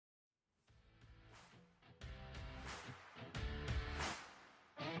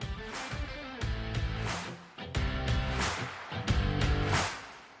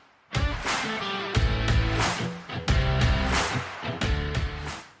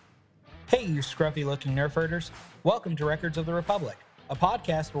Hey, you scruffy-looking nerf herders. Welcome to Records of the Republic, a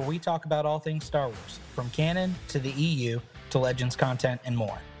podcast where we talk about all things Star Wars, from canon to the EU to Legends content and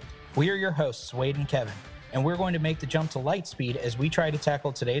more. We are your hosts, Wade and Kevin, and we're going to make the jump to light speed as we try to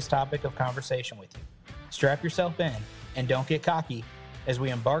tackle today's topic of conversation with you. Strap yourself in and don't get cocky as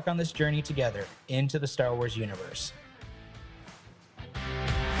we embark on this journey together into the Star Wars universe.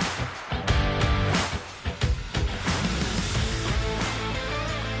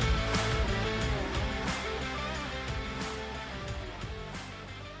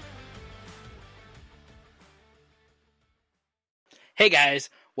 Hey guys,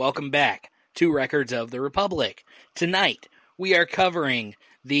 welcome back to Records of the Republic. Tonight, we are covering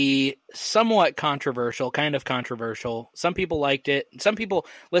the somewhat controversial, some people liked it, some people,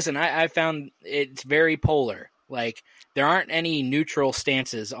 listen, I found it's very polar. Like, there aren't any neutral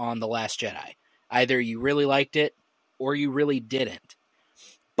stances on The Last Jedi. Either you really liked it, or you really didn't.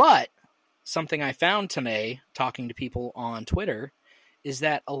 But, something I found today, talking to people on Twitter, is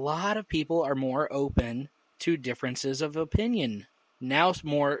that a lot of people are more open to differences of opinion now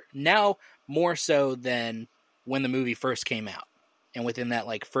more so than when the movie first came out and within that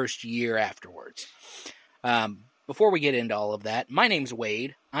first year afterwards. Before we get into all of that, my name's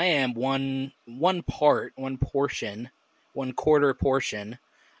Wade. I am one quarter portion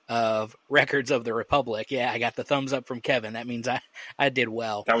of Records of the Republic. Yeah, I got the thumbs up from Kevin. That means I did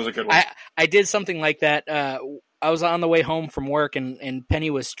well. That was a good one. I did something like that. I was on the way home from work and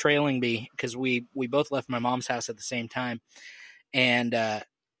Penny was trailing me because we both left my mom's house at the same time. And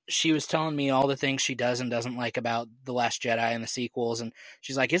she was telling me all the things she does and doesn't like about The Last Jedi and the sequels. And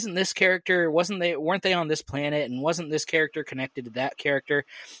she's like, isn't this character, weren't they on this planet? And wasn't this character connected to that character?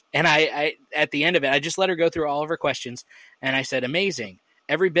 And I at the end of it, I just let her go through all of her questions. And I said, amazing.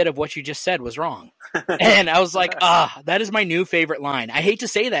 Every bit of what you just said was wrong. And I was like, that is my new favorite line. I hate to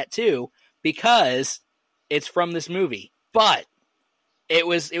say that too, because it's from this movie, but it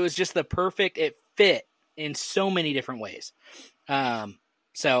was just it fit in so many different ways.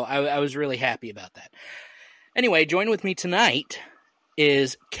 So I was really happy about that. Anyway, join with me tonight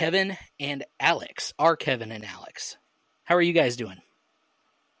is Kevin and Alex. Our Kevin and Alex. How are you guys doing?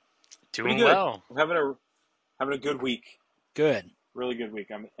 Doing well. I'm having a good week. Good. Really good week.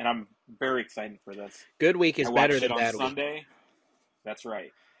 I'm very excited for this. Good week is better than bad week. I watched it on Sunday. That's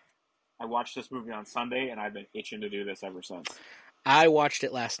right. I watched this movie on Sunday, and I've been itching to do this ever since. I watched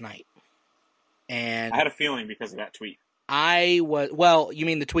it last night. And I had a feeling because of that tweet. You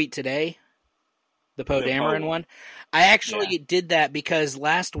mean the tweet today? The Poe Dameron one? I actually did that because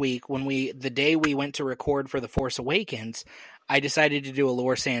last week, the day we went to record for The Force Awakens, I decided to do a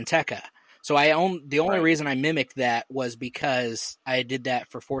Lore Santeca. So the only reason I mimicked that was because I did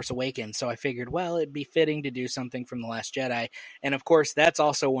that for Force Awakens. So I figured, it'd be fitting to do something from The Last Jedi. And of course, that's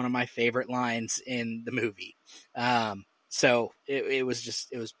also one of my favorite lines in the movie. So it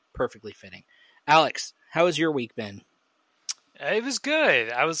was perfectly fitting. Alex, how has your week been? It was good.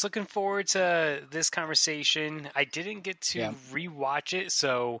 I was looking forward to this conversation. I didn't get to rewatch it,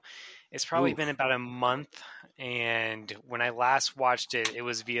 so it's probably been about a month. And when I last watched it, it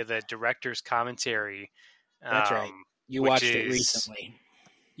was via the director's commentary. That's right. You watched it recently.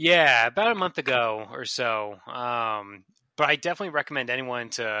 Yeah, about a month ago or so. But I definitely recommend anyone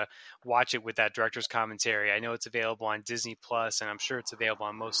to watch it with that director's commentary. I know it's available on Disney Plus, and I'm sure it's available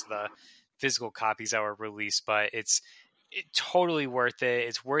on most of the physical copies that were released, but it's totally worth it.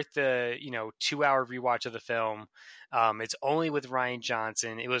 It's worth the 2-hour rewatch of the film. It's only with Rian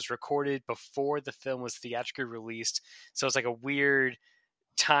Johnson. It was recorded before the film was theatrically released, so it's like a weird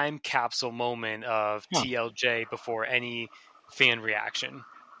time capsule moment of TLJ before any fan reaction.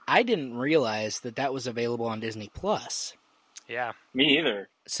 I didn't realize that was available on Disney Plus. Yeah, me either.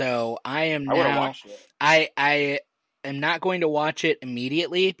 So I would have watched it. I am not going to watch it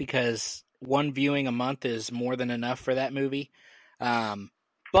immediately because one viewing a month is more than enough for that movie.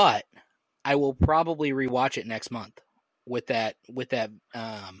 But I will probably rewatch it next month with that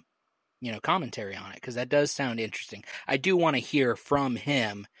commentary on it, because that does sound interesting. I do want to hear from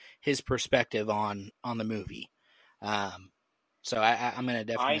him his perspective on the movie. So I'm going to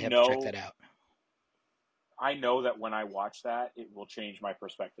definitely have to check that out. I know that when I watch that, it will change my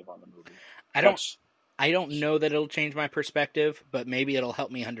perspective on the movie. I don't know that it'll change my perspective, but maybe it'll help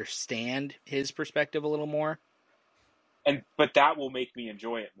me understand his perspective a little more. But that will make me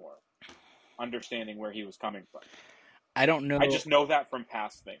enjoy it more, understanding where he was coming from. I don't know. I just know that from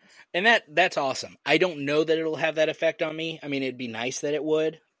past things. And that's awesome. I don't know that it'll have that effect on me. I mean, it'd be nice that it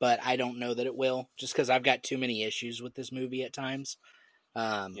would, but I don't know that it will, just because I've got too many issues with this movie at times.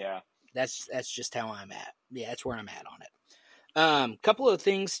 That's just how I'm at. Yeah, that's where I'm at on it. Couple of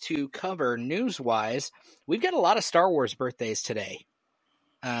things to cover news-wise. We've got a lot of Star Wars birthdays today,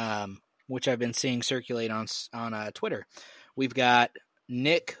 which I've been seeing circulate on Twitter. We've got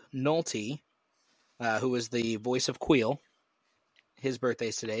Nick Nolte, who was the voice of Queel. His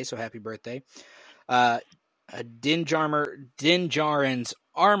birthday's today, so happy birthday. Din Djarin's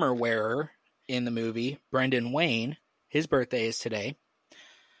armor wearer in the movie, Brendan Wayne. His birthday is today.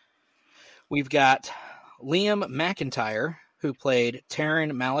 We've got Liam McIntyre, who played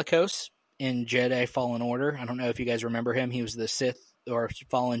Taron Malicos in Jedi Fallen Order. I don't know if you guys remember him. He was the Sith or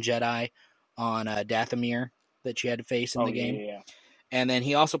Fallen Jedi on Dathomir that you had to face in the game. Yeah. And then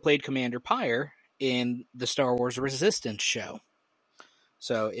he also played Commander Pyre in the Star Wars Resistance show.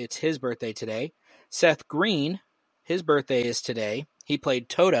 So it's his birthday today. Seth Green, his birthday is today. He played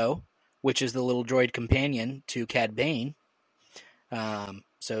Toto, which is the little droid companion to Cad Bane.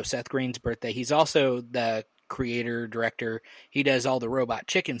 So Seth Green's birthday. He's also the creator, director. He does all the Robot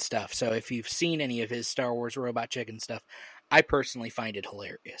Chicken stuff. So if you've seen any of his Star Wars Robot Chicken stuff, I personally find it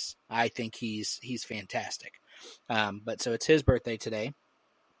hilarious. I think he's fantastic. But so it's his birthday today.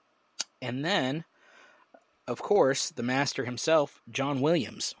 And then, of course, the master himself, John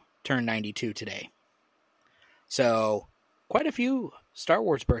Williams, turned 92 today. So quite a few Star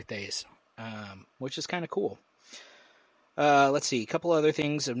Wars birthdays, which is kind of cool. Let's see, a couple other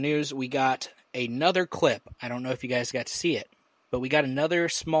things of news. We got another clip. I don't know if you guys got to see it, but we got another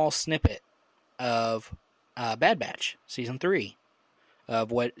small snippet of Bad Batch Season 3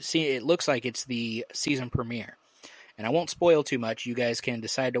 of it looks like it's the season premiere. And I won't spoil too much. You guys can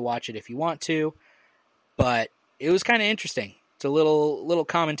decide to watch it if you want to, but it was kind of interesting. It's a little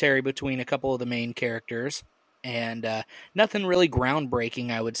commentary between a couple of the main characters, and nothing really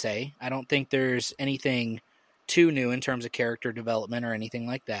groundbreaking, I would say. I don't think there's anything too new in terms of character development or anything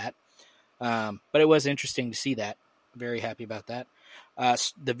like that. But it was interesting to see that. Very happy about that.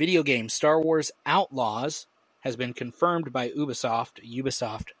 The video game Star Wars Outlaws has been confirmed by Ubisoft.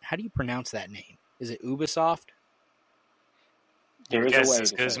 How do you pronounce that name? Is it Ubisoft? There is a way.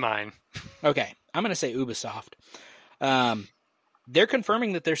 As good as mine. Okay, I'm going to say Ubisoft. They're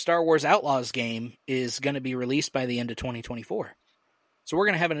confirming that their Star Wars Outlaws game is going to be released by the end of 2024. So we're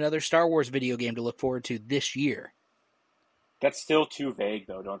going to have another Star Wars video game to look forward to this year. That's still too vague,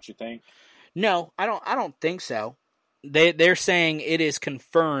 though, don't you think? No, I don't think so. They're saying it is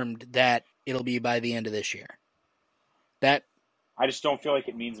confirmed that it'll be by the end of this year. That I just don't feel like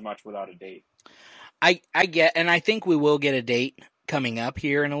it means much without a date. I get, and I think we will get a date coming up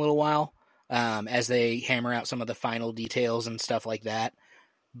here in a little while, as they hammer out some of the final details and stuff like that.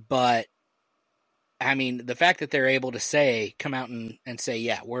 But I mean, the fact that they're able to come out and say,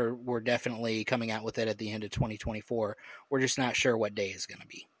 yeah, we're definitely coming out with it at the end of 2024. We're just not sure what day is going to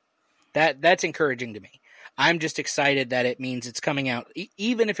be. That's encouraging to me. I'm just excited that it means it's coming out,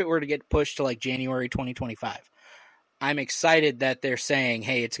 even if it were to get pushed to like January 2025. I'm excited that they're saying,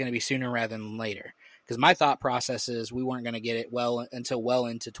 hey, it's going to be sooner rather than later. Because my thought process is we weren't going to get it until well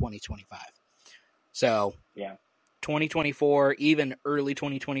into 2025. So, yeah, 2024, even early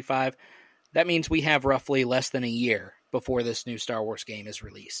 2025, that means we have roughly less than a year before this new Star Wars game is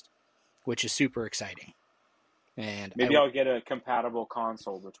released, which is super exciting. And maybe I'll get a compatible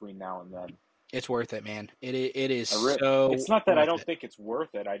console between now and then. It's worth it, man. It is so. It's not that I don't think it's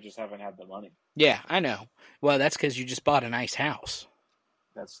worth it. I just haven't had the money. Yeah, I know. Well, that's because you just bought a nice house.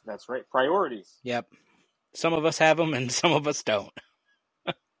 That's right. Priorities. Yep. Some of us have them, and some of us don't.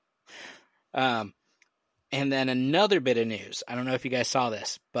 And then another bit of news. I don't know if you guys saw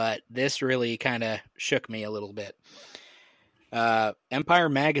this, but this really kind of shook me a little bit. Empire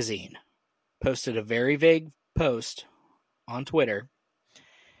Magazine posted a very vague post on Twitter,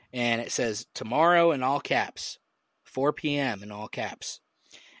 and it says, tomorrow in all caps, 4 p.m. in all caps.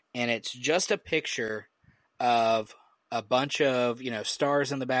 And it's just a picture of a bunch of,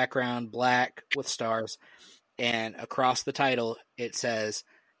 stars in the background, black with stars. And across the title, it says,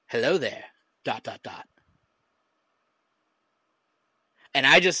 hello there, ... And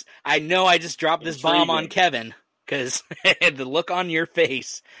I know I just dropped this bomb on Kevin, because the look on your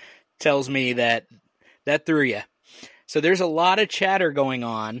face tells me that threw you. So there's a lot of chatter going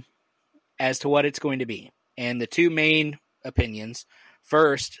on as to what it's going to be. And the two main opinions,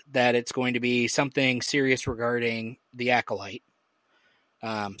 first, that it's going to be something serious regarding the Acolyte,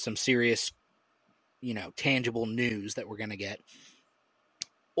 some serious, tangible news that we're going to get.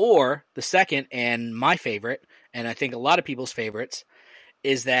 Or the second, and my favorite, and I think a lot of people's favorites,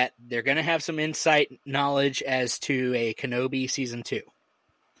 is that they're going to have some insight knowledge as to a Kenobi Season 2.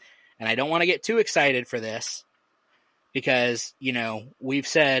 And I don't want to get too excited for this, because, we've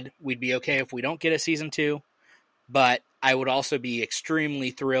said we'd be okay if we don't get a Season 2, but I would also be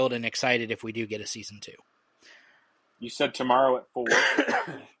extremely thrilled and excited if we do get a season 2. You said tomorrow at 4.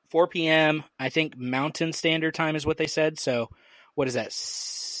 4 p.m. I think Mountain Standard Time is what they said. So, what is that?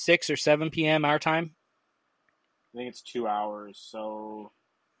 6 or 7 p.m. our time? I think it's 2 hours, so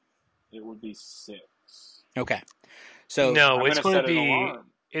it would be 6. Okay. So no, I'm it's gonna going to set an be. alarm.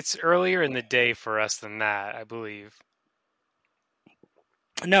 It's earlier in the day for us than that, I believe.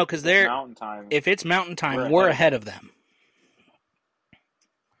 no, because It's Mountain Time. if it's Mountain Time, We're we're ahead ahead of them.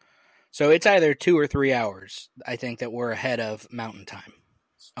 So it's either 2 or 3 hours. I think that we're ahead of Mountain Time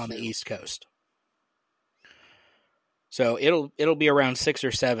It's on the 2. East Coast. So it'll be around 6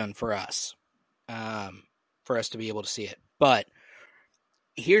 or 7 for us to be able to see it. But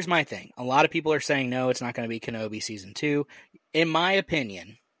here's my thing. A lot of people are saying, no, it's not going to be Kenobi Season 2. In my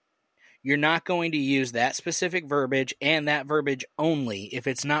opinion, you're not going to use that specific verbiage and that verbiage only if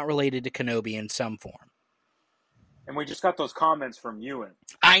it's not related to Kenobi in some form. And we just got those comments from Ewan.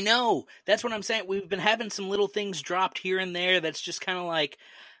 I know. That's what I'm saying. We've been having some little things dropped here and there that's just kind of like,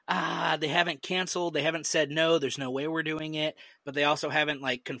 they haven't canceled. They haven't said no, there's no way we're doing it. But they also haven't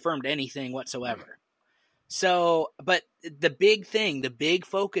like confirmed anything whatsoever. So, but the big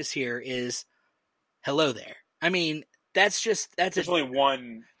focus here is hello there. I mean, there's only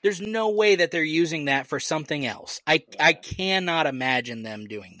one. There's no way that they're using that for something else. I cannot imagine them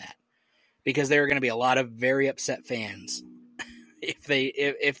doing that because there are going to be a lot of very upset fans if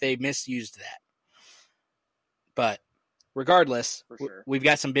they misused that. But regardless, For sure. we've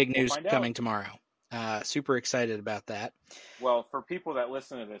got some big news find coming out. tomorrow. Super excited about that. Well, for people that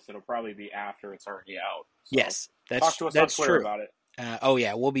listen to this, it'll probably be after it's already out. So Yes, talk to us that's on Twitter true. about it. Oh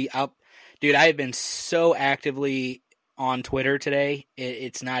yeah, we'll be out. Dude, I have been so actively on Twitter today.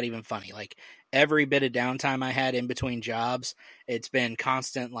 It's not even funny. Like every bit of downtime I had in between jobs, it's been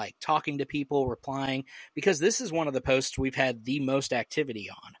constant like talking to people, replying, because this is one of the posts we've had the most activity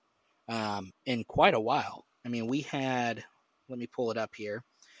on in quite a while. I mean, we had, let me pull it up here.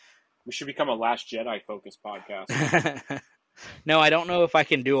 We should become a Last Jedi focused podcast. No, I don't know if I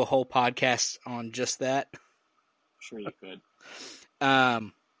can do a whole podcast on just that. Sure you could.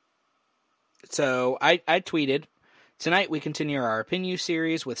 So I tweeted, tonight we continue our opinion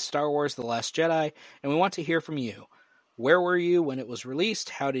series with Star Wars The Last Jedi, and we want to hear from you. Where were you when it was released?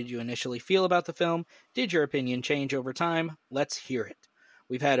 How did you initially feel about the film? Did your opinion change over time? Let's hear it.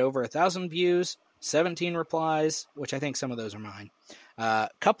 We've had over 1,000 views, 17 replies, which I think some of those are mine. A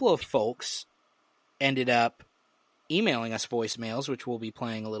couple of folks ended up emailing us voicemails, which we'll be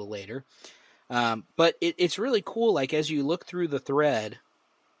playing a little later. But it's really cool. Like, as you look through the thread,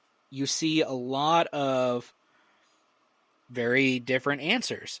 you see a lot of very different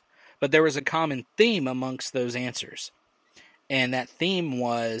answers. But there was a common theme amongst those answers. And that theme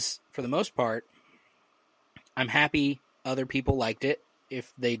was, for the most part, I'm happy other people liked it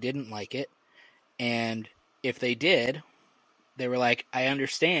if they didn't like it. And if they did, they were like, I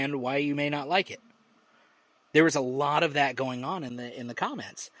understand why you may not like it. There was a lot of that going on in the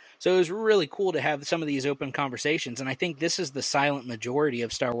comments. So it was really cool to have some of these open conversations. And I think this is the silent majority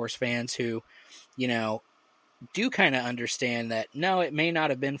of Star Wars fans who, you know, do kind of understand that, no, it may not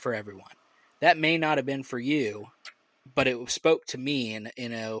have been for everyone. That may not have been for you, but it spoke to me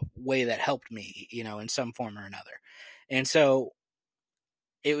in a way that helped me, you know, in some form or another. And so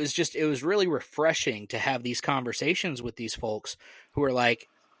it was really refreshing to have these conversations with these folks who are like,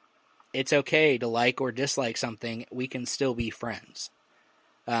 it's okay to like or dislike something. We can still be friends.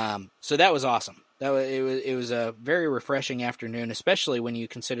 So that was awesome. It was a very refreshing afternoon, especially when you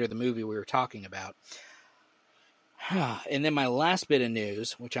consider the movie we were talking about. And then my last bit of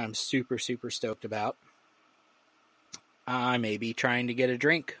news, which I'm super, super stoked about. I may be trying to get a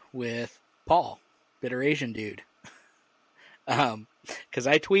drink with Paul, Bitter Asian Dude. Because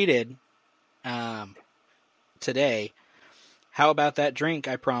I tweeted today, how about that drink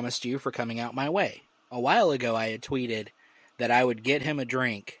I promised you for coming out my way? A while ago, I had tweeted that I would get him a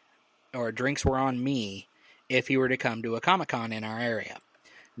drink, or drinks were on me, if he were to come to a Comic-Con in our area.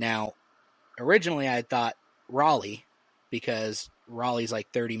 Now, originally I had thought Raleigh, because Raleigh's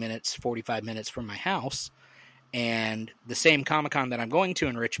like 30 minutes, 45 minutes from my house, and the same Comic-Con that I'm going to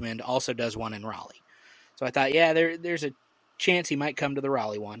in Richmond also does one in Raleigh. So I thought, yeah, there's a chance he might come to the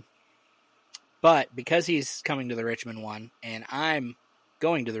Raleigh one. But because he's coming to the Richmond one, and I'm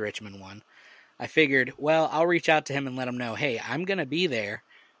going to the Richmond one, I figured, well, I'll reach out to him and let him know, hey, I'm going to be there.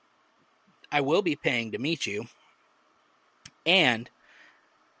 I will be paying to meet you. And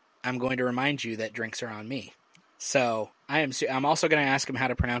I'm going to remind you that drinks are on me. So I'm also going to ask him how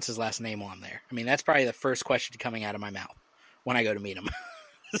to pronounce his last name while I'm there. I mean, that's probably the first question coming out of my mouth when I go to meet him.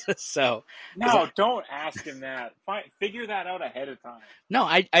 So, No, don't ask him that. Figure that out ahead of time. no,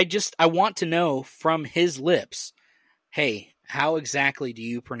 I want to know from his lips, hey, how exactly do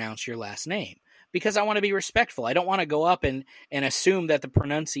you pronounce your last name? Because I want to be respectful. I don't want to go up and assume that the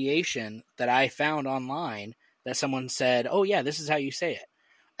pronunciation that I found online, that someone said, oh yeah, this is how you say it.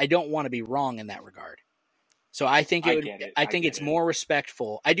 I don't want to be wrong in that regard. So I think I get it. I think it's more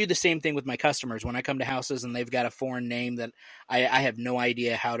respectful. I do the same thing with my customers when I come to houses and they've got a foreign name that I have no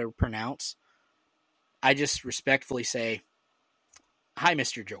idea how to pronounce. I just respectfully say, "Hi,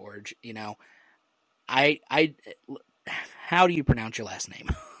 Mr. George. I how do you pronounce your last name?"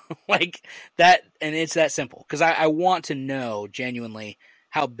 Like that, and it's that simple because I want to know genuinely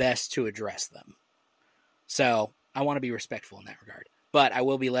how best to address them. So I want to be respectful in that regard. But I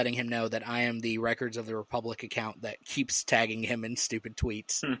will be letting him know that I am the Records of the Republic account that keeps tagging him in stupid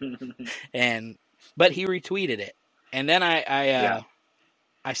tweets. But he retweeted it, and then I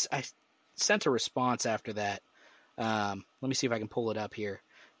sent a response after that. Let me see if I can pull it up here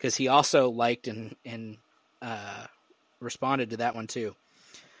because he also liked and responded to that one too.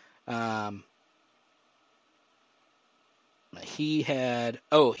 He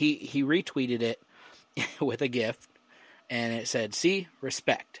retweeted it with a GIF. And it said, see,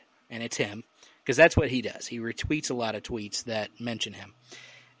 respect. And it's him. Because that's what he does. He retweets a lot of tweets that mention him.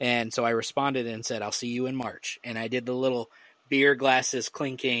 And so I responded and said, I'll see you in March. And I did the little beer glasses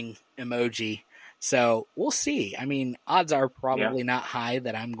clinking emoji. So we'll see. I mean, odds are probably not high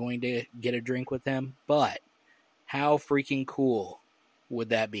that I'm going to get a drink with him. But how freaking cool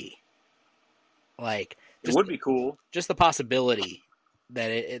would that be? Like, it would be cool. Just the possibility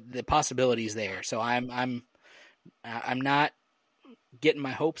that the possibility is there. So I'm not getting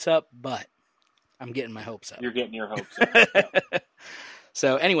my hopes up, but I'm getting my hopes up. You're getting your hopes up. Yeah.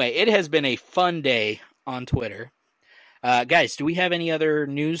 So anyway, it has been a fun day on Twitter. Guys, do we have any other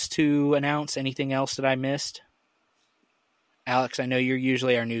news to announce? Anything else that I missed? Alex, I know you're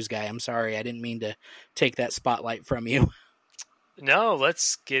usually our news guy. I'm sorry. I didn't mean to take that spotlight from you. No,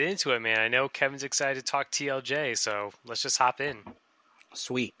 let's get into it, man. I know Kevin's excited to talk TLJ, so let's just hop in.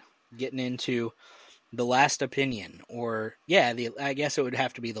 Sweet. Getting into the last opinion, or I guess it would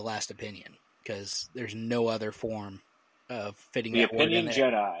have to be the last opinion because there's no other form of fitting the that word in there.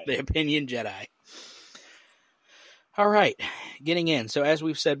 Jedi. The opinion Jedi. All right, getting in. So as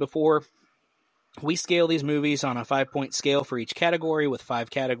we've said before, we scale these movies on a 5-point scale for each category with 5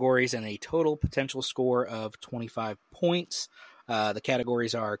 categories and a total potential score of 25 points. The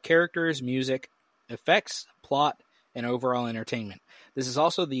categories are characters, music, effects, plot, and overall entertainment. This is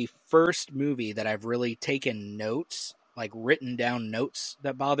also the first movie that I've really taken notes, like written down notes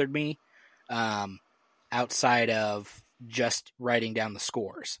that bothered me, outside of just writing down the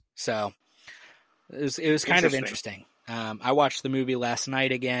scores. So it was kind of interesting. I watched the movie last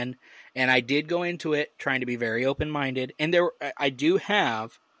night again, and I did go into it trying to be very open-minded, and I do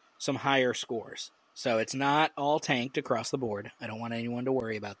have some higher scores. So it's not all tanked across the board. I don't want anyone to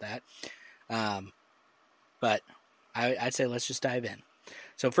worry about that. But I'd say let's just dive in.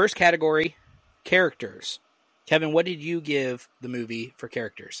 So first category, characters. Kevin, what did you give the movie for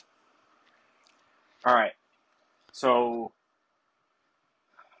characters? All right. So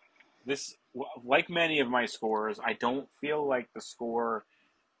this, like many of my scores, I don't feel like the score,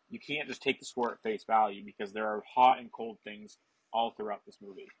 you can't just take the score at face value because there are hot and cold things all throughout this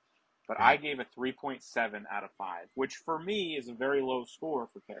movie. But right. I gave a 3.7 out of 5, which for me is a very low score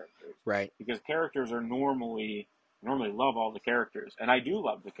for characters. Right. Because characters are normally love all the characters, and I do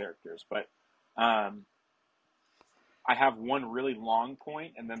love the characters, but I have one really long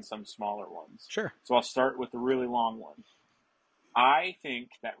point and then some smaller ones. Sure. So I'll start with the really long one. I think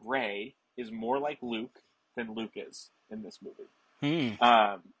that Rey is more like Luke than Luke is in this movie.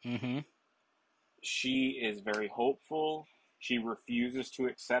 She is very hopeful. She refuses to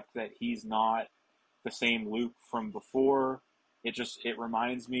accept that he's not the same Luke from before. It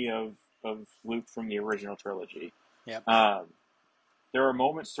reminds me of Luke from the original trilogy. Yep. There are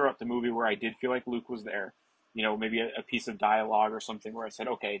moments throughout the movie where I did feel like Luke was there. You know, maybe a piece of dialogue or something where I said,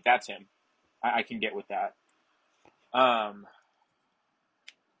 okay, that's him. I can get with that. I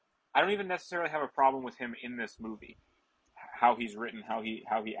don't even necessarily have a problem with him in this movie. How he's written, how he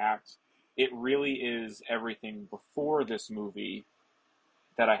acts. It really is everything before this movie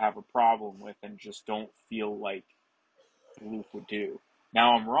that I have a problem with and just don't feel like Luke would do.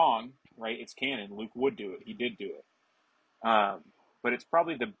 Now I'm wrong, right? It's canon. Luke would do it. He did do it. But it's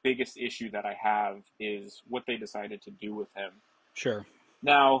probably the biggest issue that I have is what they decided to do with him. Sure.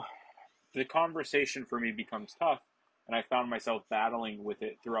 Now, the conversation for me becomes tough, and I found myself battling with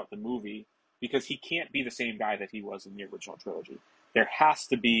it throughout the movie because he can't be the same guy that he was in the original trilogy. there has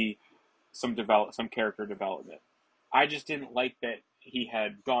to be some character development. I just didn't like that he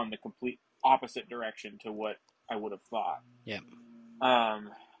had gone the complete opposite direction to what I would have thought. Yeah. I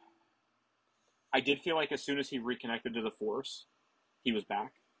did feel like as soon as he reconnected to the Force, he was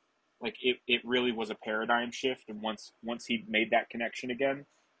back. Like it really was a paradigm shift, and once he made that connection again,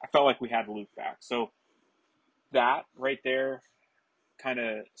 I felt like we had Luke back. So that right there kind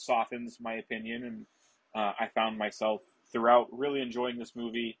of softens my opinion, and I found myself throughout really enjoying this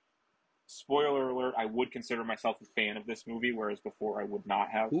movie. Spoiler alert, I would consider myself a fan of this movie, whereas before I would not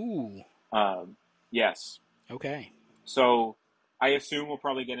have. Ooh. Yes. Okay. So I assume we'll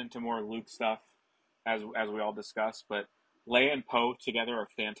probably get into more Luke stuff as we all discuss, but Leia and Poe together are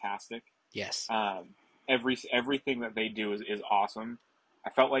fantastic. Yes. Everything that they do is awesome. I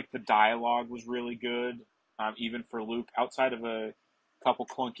felt like the dialogue was really good, even for Luke, outside of a couple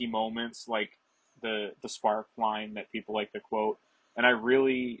clunky moments like the spark line that people like to quote. And I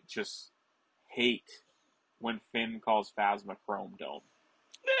really just hate when Finn calls Phasma Chrome Dome.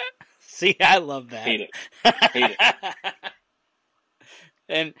 See, I love that. Hate it.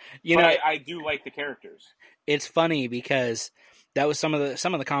 And I do like the characters. It's funny because that was some of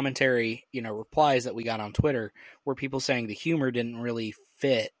the commentary, replies that we got on Twitter, where people saying the humor didn't really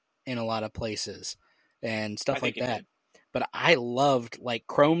fit in a lot of places and stuff like that. But I loved, like,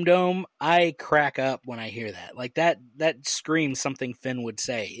 Chrome Dome. I crack up when I hear that. Like, that screams something Finn would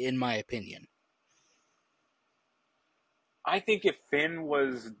say, in my opinion. I think if Finn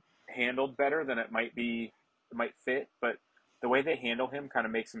was handled better, then it might fit. But the way they handle him kind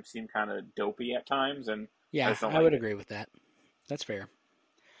of makes him seem kind of dopey at times. And yeah, I would agree with that. That's fair.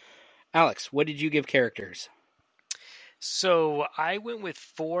 Alex, what did you give characters? So I went with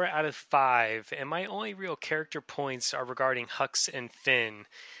 4 out of 5, and my only real character points are regarding Hux and Finn.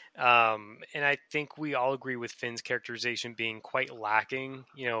 And I think we all agree with Finn's characterization being quite lacking.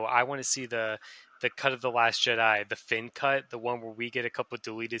 I want to see the cut of The Last Jedi, the Finn cut, the one where we get a couple of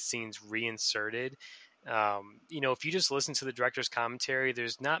deleted scenes reinserted. If you just listen to the director's commentary,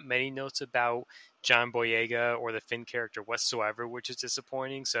 there's not many notes about John Boyega or the Finn character whatsoever, which is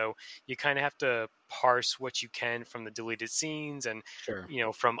disappointing. So you kind of have to parse what you can from the deleted scenes and, sure,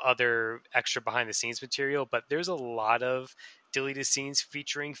 from other extra behind the scenes material. But there's a lot of deleted scenes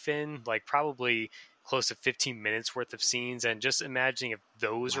featuring Finn, like probably close to 15 minutes worth of scenes. And just imagining if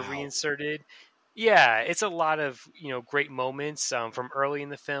those are reinserted. Yeah, it's a lot of great moments from early in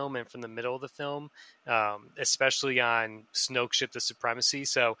the film and from the middle of the film, especially on Snoke Ship the Supremacy.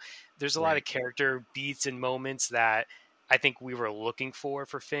 So there's a lot of character beats and moments that I think we were looking for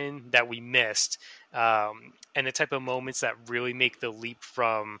Finn that we missed, and the type of moments that really make the leap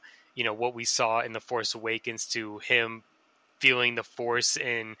from what we saw in The Force Awakens to him feeling the Force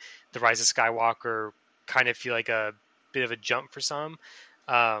in The Rise of Skywalker kind of feel like a bit of a jump for some.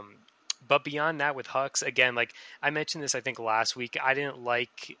 But beyond that, with Hux, again, like I mentioned this, I think last week, I didn't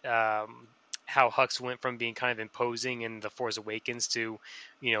like how Hux went from being kind of imposing in The Force Awakens to,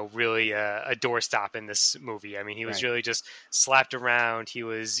 really a doorstop in this movie. I mean, he was really just slapped around. He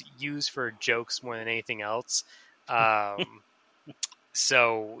was used for jokes more than anything else.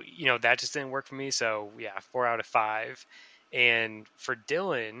 So, that just didn't work for me. So, yeah, 4 out of 5. And for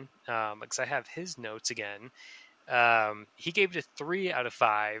Dylan, because I have his notes again, he gave it a 3 out of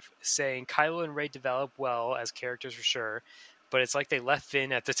 5, saying Kylo and Rey develop well as characters for sure, but it's like they left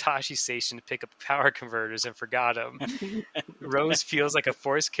Finn at the Tashi station to pick up power converters and forgot him. Rose feels like a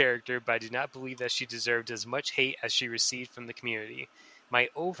forced character, but I do not believe that she deserved as much hate as she received from the community. My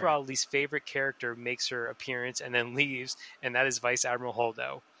overall least favorite character makes her appearance and then leaves, and that is Vice Admiral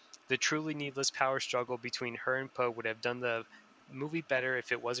Holdo. The truly needless power struggle between her and Poe would have done the movie better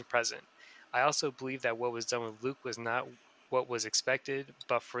if it wasn't present. I also believe that what was done with Luke was not what was expected,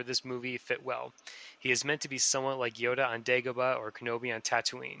 but for this movie, it fit well. He is meant to be somewhat like Yoda on Dagobah or Kenobi on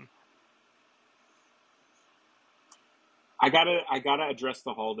Tatooine. I gotta address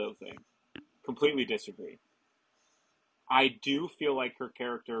the Holdo thing. Completely disagree. I do feel like her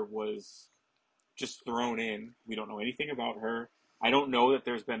character was just thrown in. We don't know anything about her. I don't know that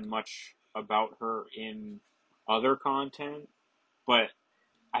there's been much about her in other content, but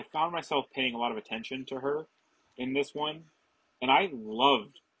I found myself paying a lot of attention to her in this one, and I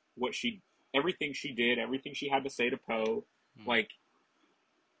loved everything she did, everything she had to say to Poe. Like,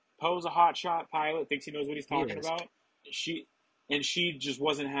 Poe's a hotshot pilot, thinks he knows what he's talking about. She just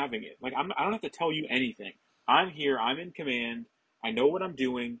wasn't having it. Like, I don't have to tell you anything. I'm here. I'm in command. I know what I'm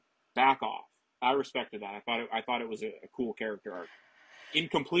doing. Back off. I respected that. I thought it was a cool character arc.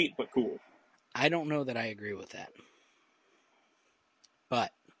 Incomplete, but cool. I don't know that I agree with that.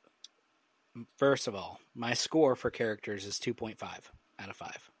 But First of all, my score for characters is 2.5 out of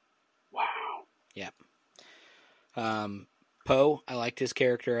 5. Wow. Yep. Poe, I liked his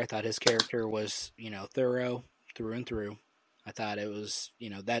character. I thought his character was, thorough through and through. I thought it was,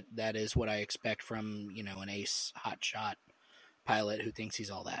 that is what I expect from, an ace hotshot pilot who thinks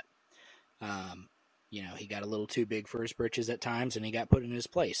he's all that. He got a little too big for his britches at times, and he got put in his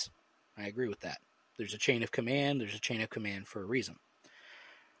place. I agree with that. There's a chain of command. There's a chain of command for a reason.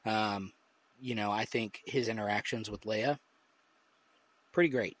 I think his interactions with Leia, pretty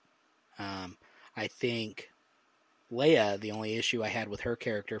great. I think Leia, the only issue I had with her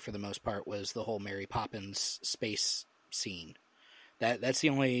character for the most part was the whole Mary Poppins space scene. That was the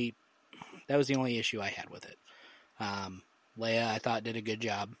only issue I had with it. Leia, I thought, did a good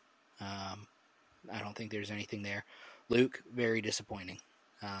job. I don't think there's anything there. Luke, very disappointing.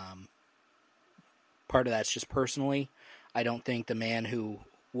 Part of that's just personally. I don't think the man who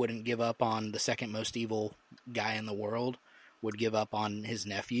wouldn't give up on the second most evil guy in the world would give up on his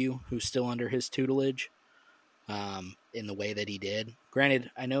nephew, who's still under his tutelage, in the way that he did. Granted,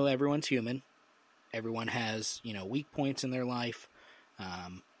 I know everyone's human. Everyone has, weak points in their life.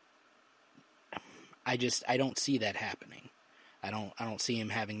 I don't see that happening. I don't see him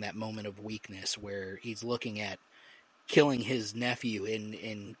having that moment of weakness where he's looking at killing his nephew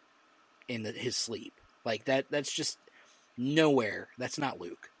in his sleep. Like that's just nowhere. That's not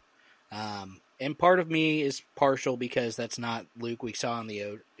Luke. And part of me is partial because that's not Luke we saw in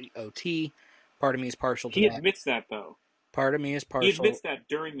the OT. Part of me is partial to He that. admits that, though. Part of me is partial. He admits that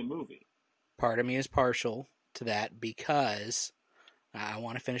during the movie. Part of me is partial to that because I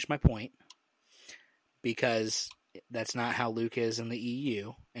want to finish my point. Because that's not how Luke is in the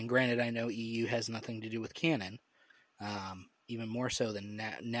EU. And granted, I know EU has nothing to do with canon, even more so than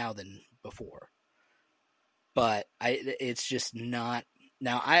now than before. But it's just not.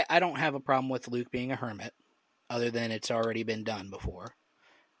 Now, I don't have a problem with Luke being a hermit, other than it's already been done before.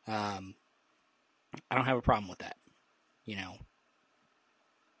 I don't have a problem with that,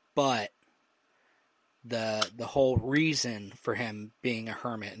 But the whole reason for him being a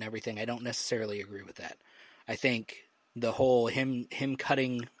hermit and everything, I don't necessarily agree with that. I think the whole him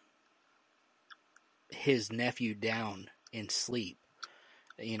cutting his nephew down in sleep,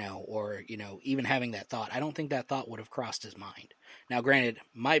 or even having that thought, I don't think that thought would have crossed his mind. Now, granted,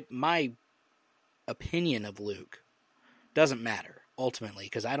 my opinion of Luke doesn't matter ultimately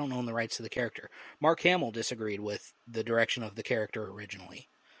because I don't own the rights to the character. Mark Hamill disagreed with the direction of the character originally,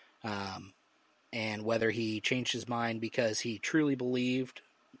 and whether he changed his mind because he truly believed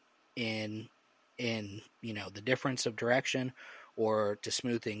in the difference of direction or to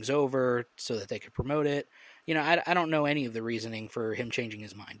smooth things over so that they could promote it. I don't know any of the reasoning for him changing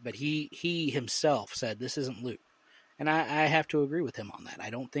his mind, but he himself said this isn't Luke. And I have to agree with him on that. I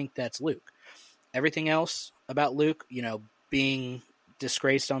don't think that's Luke. Everything else about Luke, being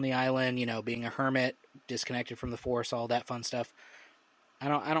disgraced on the island, being a hermit, disconnected from the Force, all that fun stuff,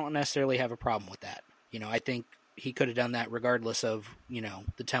 I don't necessarily have a problem with that. I think he could have done that regardless of,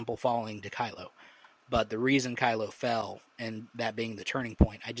 the temple falling to Kylo. But the reason Kylo fell, and that being the turning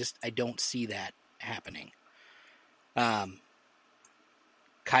point, I don't see that happening. Kylo,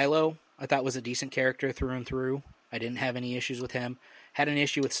 I thought was a decent character through and through. I didn't have any issues with him. Had an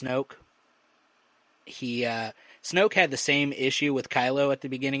issue with Snoke. Snoke had the same issue with Kylo at the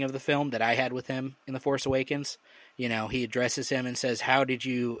beginning of the film that I had with him in The Force Awakens. He addresses him and says, how did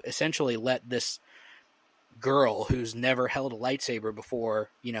you essentially let this girl who's never held a lightsaber before,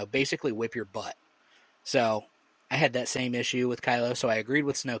 basically whip your butt? So I had that same issue with Kylo, so I agreed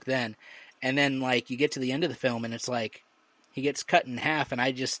with Snoke then. And then, you get to the end of the film, and it's like, he gets cut in half, and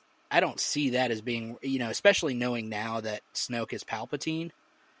I don't see that as being, especially knowing now that Snoke is Palpatine.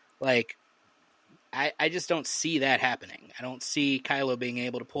 I just don't see that happening. I don't see Kylo being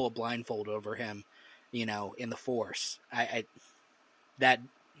able to pull a blindfold over him, in the Force.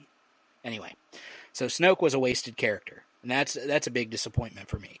 Anyway. So Snoke was a wasted character. And that's a big disappointment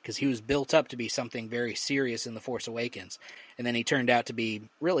for me because he was built up to be something very serious in The Force Awakens, and then he turned out to be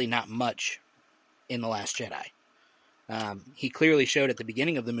really not much in The Last Jedi. He clearly showed at the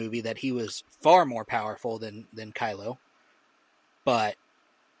beginning of the movie that he was far more powerful than Kylo, but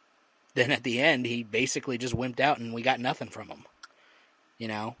then at the end he basically just wimped out and we got nothing from him.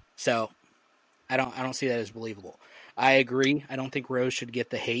 So I don't see that as believable. I agree. I don't think Rose should get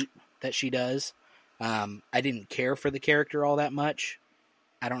the hate that she does. I didn't care for the character all that much.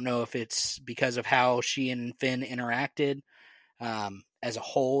 I don't know if it's because of how she and Finn interacted. As a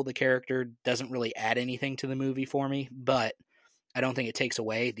whole, the character doesn't really add anything to the movie for me, but I don't think it takes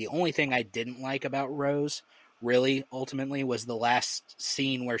away. The only thing I didn't like about Rose really, ultimately, was the last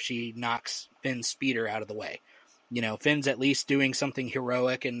scene where she knocks Finn's speeder out of the way. You know, Finn's at least doing something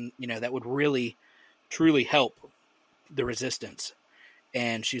heroic and, you know, that would really, truly help the Resistance.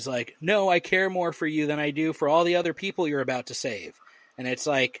 And she's like, no, I care more for you than I do for all the other people you're about to save. And it's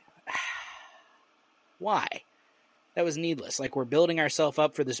like, why? That was needless. Like, we're building ourselves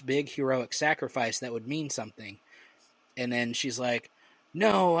up for this big heroic sacrifice that would mean something. And then she's like,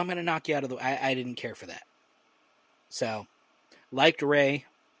 no, I'm going to knock you out of the way. I didn't care for that. So, liked Rey.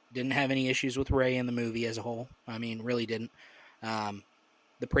 Didn't have any issues with Rey in the movie as a whole. I mean, really didn't.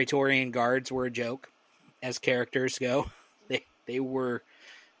 The Praetorian Guards were a joke as characters go. They were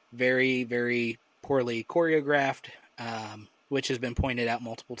very, very poorly choreographed, which has been pointed out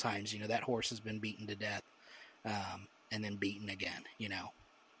multiple times. You know, that horse has been beaten to death, and then beaten again. You know,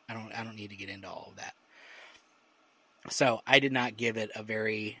 I don't need to get into all of that. So I did not give it a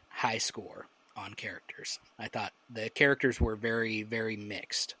very high score on characters. I thought the characters were very, very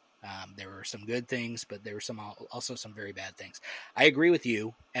mixed. There were some good things, but there were also some very bad things. I agree with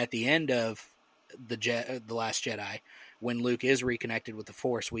you. At the end of the Last Jedi, when Luke is reconnected with the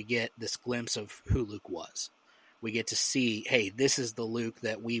Force, we get this glimpse of who Luke was. We get to see, hey, this is the Luke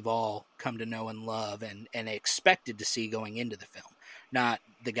that we've all come to know and love and expected to see going into the film. Not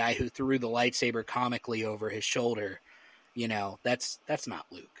the guy who threw the lightsaber comically over his shoulder. You know, that's not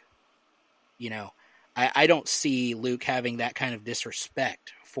Luke. You know, I don't see Luke having that kind of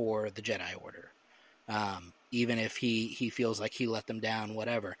disrespect for the Jedi Order. Even if he feels like he let them down,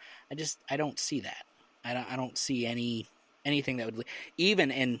 whatever. I don't see that. I don't see anything that would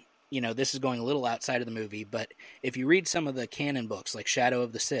even, and you know, this is going a little outside of the movie, but if you read some of the canon books like Shadow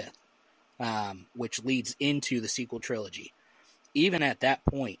of the Sith, which leads into the sequel trilogy, even at that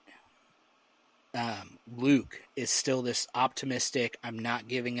point, Luke is still this optimistic, I'm not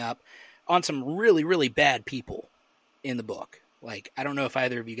giving up on some really, really bad people in the book. Like, I don't know if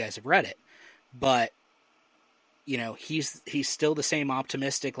either of you guys have read it, but you know, he's still the same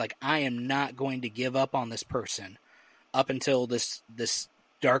optimistic, like, I am not going to give up on this person up until this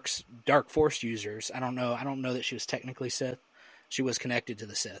dark Force users. I don't know that she was technically Sith. She was connected to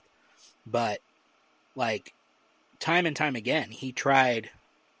the Sith. But like, time and time again, he tried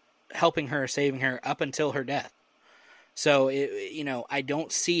helping her, saving her up until her death. So, you know, I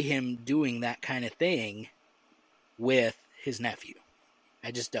don't see him doing that kind of thing with his nephew.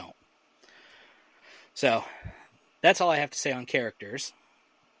 I just don't. So, that's all I have to say on characters.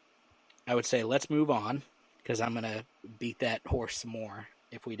 I would say let's move on, because I'm going to beat that horse some more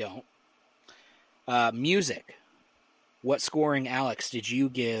if we don't. Music. What scoring, Alex, did you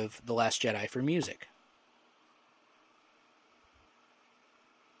give The Last Jedi for music?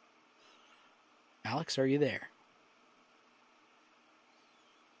 Alex, are you there?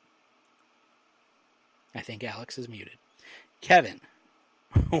 I think Alex is muted. Kevin,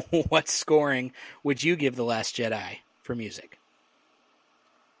 what scoring would you give The Last Jedi for music?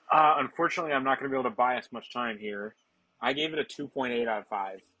 Unfortunately, I'm not going to be able to buy us much time here. I gave it a 2.8 out of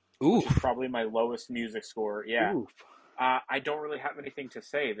 5. Oof. Which is probably my lowest music score. Yeah. Oof. I don't really have anything to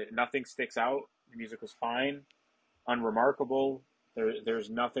say. That nothing sticks out. The music was fine, unremarkable. There's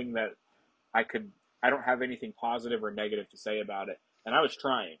nothing that I don't have anything positive or negative to say about it. And I was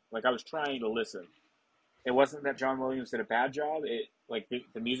trying. Like, I was trying to listen. It wasn't that John Williams did a bad job.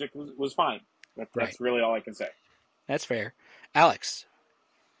 The music was fine. That's Right. really all I can say. That's fair. Alex,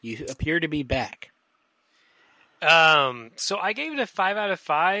 you appear to be back. So I gave it a 5 out of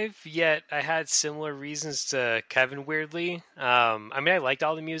 5, yet I had similar reasons to Kevin, weirdly. I mean, I liked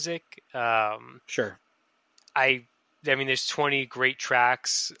all the music. Sure. I mean, there's 20 great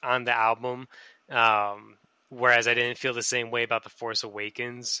tracks on the album, whereas I didn't feel the same way about The Force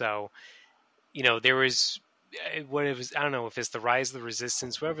Awakens. So, you know, there was what it was. I don't know if it's The Rise of the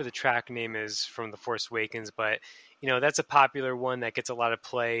Resistance, whatever the track name is from The Force Awakens, but you know, that's a popular one that gets a lot of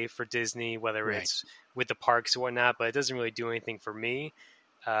play for Disney, whether Right. it's with the parks or whatnot, but it doesn't really do anything for me.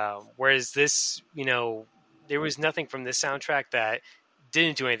 Whereas this, you know, there was nothing from this soundtrack that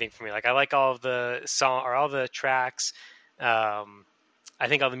didn't do anything for me. Like, I like all of the song or all the tracks. I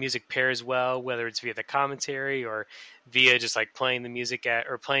think all the music pairs well, whether it's via the commentary or via just like playing the music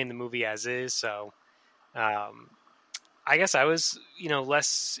or playing the movie as is. So, I guess I was, you know,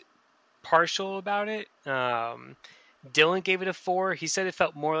 less partial about it. Dylan gave it a 4. He said it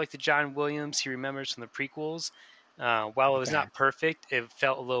felt more like the John Williams he remembers from the prequels. While it was not perfect, it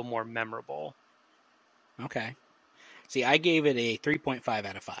felt a little more memorable. Okay. See, I gave it a 3.5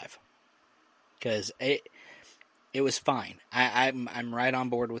 out of 5 because it was fine. I'm right on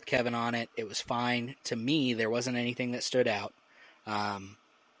board with Kevin on it. It was fine. To me, there wasn't anything that stood out.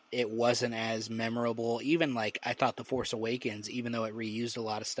 it wasn't as memorable. Even like I thought The Force Awakens, even though it reused a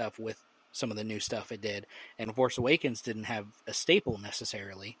lot of stuff with some of the new stuff it did, and Force Awakens didn't have a staple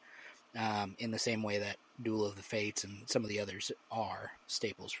necessarily, in the same way that Duel of the Fates and some of the others are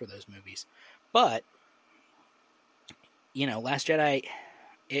staples for those movies. But Last Jedi,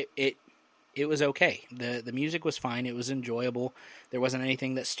 it was okay. The music was fine. It was enjoyable. There wasn't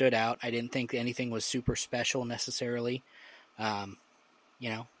anything that stood out. I didn't think anything was super special necessarily. It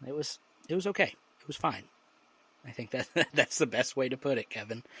was okay. It was fine. I think that's the best way to put it,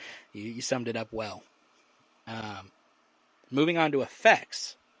 Kevin. You summed it up well. Moving on to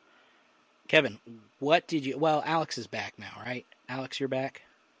effects. Kevin, what did you... Well, Alex is back now, right? Alex, you're back?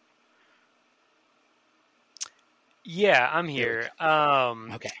 Yeah, I'm here.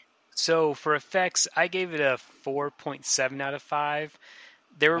 Okay. So for effects, I gave it a 4.7 out of 5.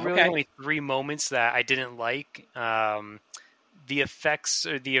 There were really only 3 moments that I didn't like. The effects,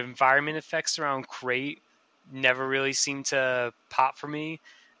 or the environment effects around Crate, never really seemed to pop for me.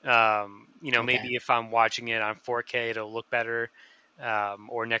 Maybe if I'm watching it on 4K, it'll look better.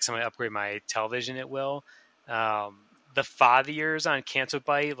 Or next time I upgrade my television, it will. The fathiers on Canto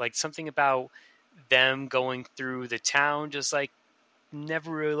Bight, like something about them going through the town, just like never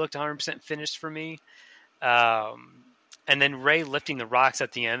really looked 100% finished for me. And then Rey lifting the rocks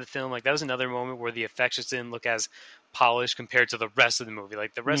at the end of the film, like that was another moment where the effects just didn't look as polished compared to the rest of the movie.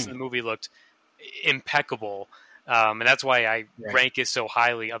 Like the rest of the movie looked impeccable. And that's why I rank it so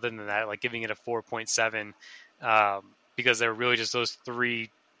highly. Other than that, like giving it a 4.7, because they're really just those 3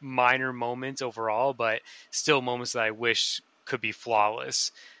 minor moments overall, but still moments that I wish could be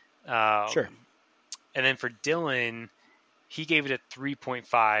flawless. Sure. And then for Dylan, he gave it a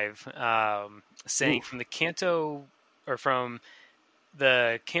 3.5, saying from the Canto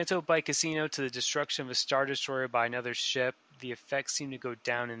Bight Casino to the destruction of a Star Destroyer by another ship, the effects seem to go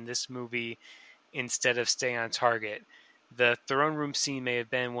down in this movie instead of stay on target. The throne room scene may have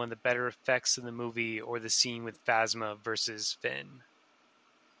been one of the better effects in the movie, or the scene with Phasma versus Finn.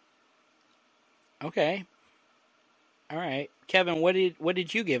 Okay. All right. Kevin, what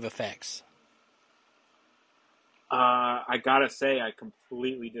did you give effects? I gotta say, I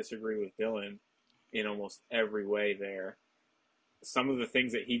completely disagree with Dylan in almost every way there. Some of the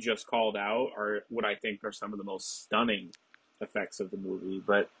things that he just called out are what I think are some of the most stunning effects of the movie,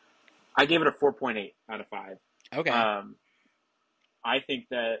 but I gave it a 4.8 out of 5. Okay. I think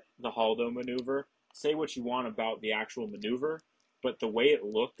that the Haldo maneuver, say what you want about the actual maneuver, but the way it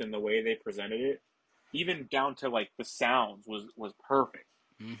looked and the way they presented it, even down to like the sounds, was perfect.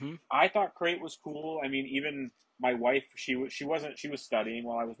 Mm-hmm. I thought Crate was cool. I mean, even my wife, she was studying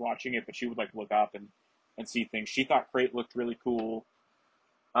while I was watching it, but she would like look up and see things. She thought Crate looked really cool.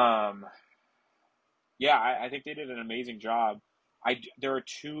 I think they did an amazing job. There are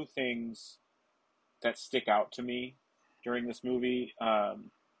 2 things that stick out to me during this movie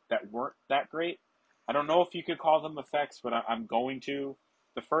that weren't that great. I don't know if you could call them effects, but I'm going to.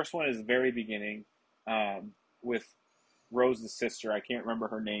 The first one is the very beginning with Rose's sister. I can't remember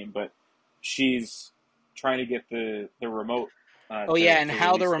her name, but she's trying to get the remote. And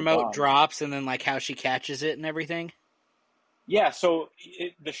how the remote drops, and then like how she catches it and everything. Yeah, so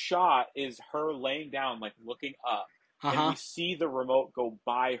the shot is her laying down, like looking up, and we see the remote go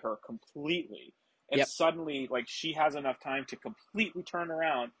by her completely, and suddenly, like she has enough time to completely turn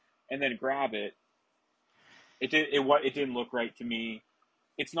around and then grab it. It didn't look right to me.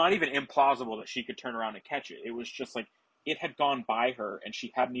 It's not even implausible that she could turn around and catch it. It was just like it had gone by her and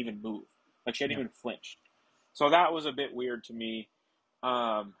she hadn't even moved, like she hadn't even flinched. So that was a bit weird to me.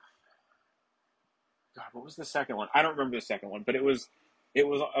 God, what was the second one? I don't remember the second one, but it was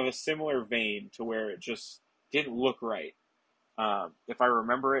of a similar vein to where it just didn't look right. If I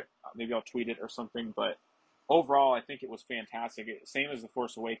remember it, maybe I'll tweet it or something. But overall, I think it was fantastic. Same as The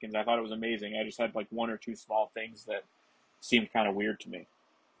Force Awakens. I thought it was amazing. I just had like 1 or 2 small things that seemed kind of weird to me.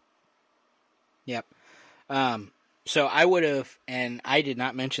 Yep. So I would have, and I did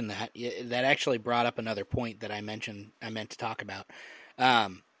not mention that. That actually brought up another point that I meant to talk about.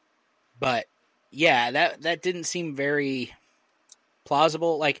 But yeah, that didn't seem very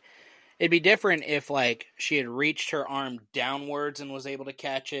plausible. Like, it'd be different if like she had reached her arm downwards and was able to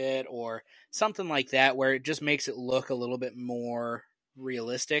catch it, or something like that, where it just makes it look a little bit more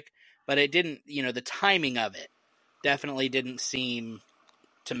realistic. But it didn't, the timing of it definitely didn't seem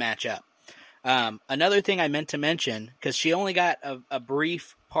to match up. Another thing I meant to mention, because she only got a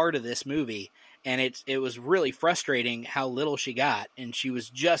brief part of this movie, and it was really frustrating how little she got, and she was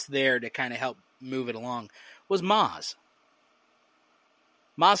just there to kind of help move it along, was Maz.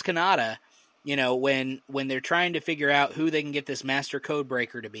 Maz Kanata You know, when they're trying to figure out who they can get this master code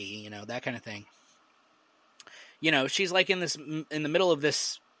breaker to be, you know, that kind of thing. You know, she's like in the middle of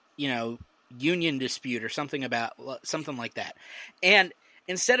this, you know, union dispute or something like that. And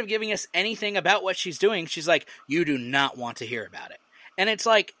instead of giving us anything about what she's doing, she's like, "You do not want to hear about it." And it's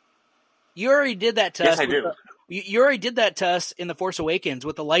like, you already did that to us. I do. You already did that to us in The Force Awakens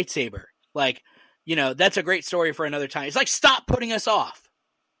with the lightsaber. Like, you know, that's a great story for another time. It's like, stop putting us off.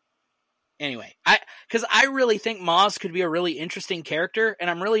 Anyway, because I really think Maz could be a really interesting character, and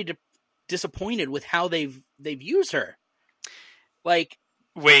I'm really disappointed with how they've used her. Like,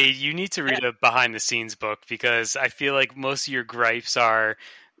 Wade, you need to read a behind the scenes book, because I feel like most of your gripes are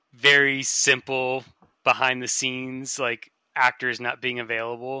very simple behind the scenes, like actors not being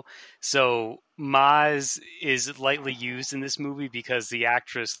available. So Maz is lightly used in this movie because the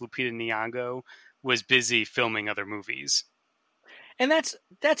actress Lupita Nyong'o was busy filming other movies. And that's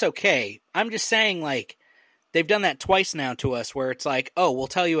okay. I'm just saying, like, they've done that twice now to us, where it's like, oh, we'll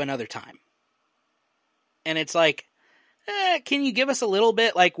tell you another time. And it's like, can you give us a little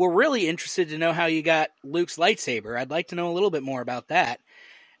bit? Like, we're really interested to know how you got Luke's lightsaber. I'd like to know a little bit more about that.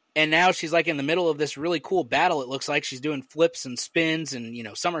 And now she's like in the middle of this really cool battle. It looks like she's doing flips and spins and, you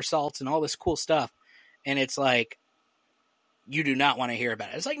know, somersaults and all this cool stuff. And it's like, you do not want to hear about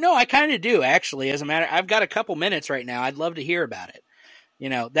it. It's like, no, I kind of do, actually. As a matter, I've got a couple minutes right now. I'd love to hear about it. You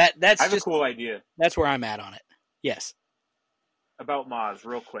know, that's I have just a cool idea. That's where I'm at on it. Yes. About Maz,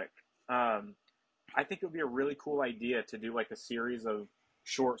 real quick. I think it would be a really cool idea to do like a series of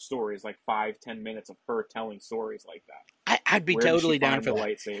short stories, like 5-10 minutes of her telling stories like that. I'd be totally down for that.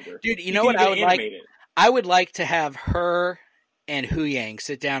 Lightsaber? Dude, you know what I would like? I would like to have her and Hu Yang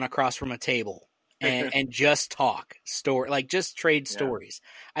sit down across from a table and just talk just trade stories.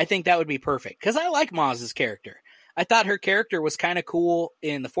 I think that would be perfect, because I like Maz's character. I thought her character was kind of cool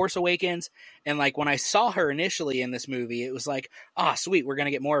in The Force Awakens, and like when I saw her initially in this movie, it was like, sweet, we're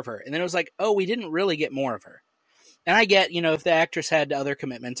gonna get more of her. And then it was like, oh, we didn't really get more of her. And I get, you know, if the actress had other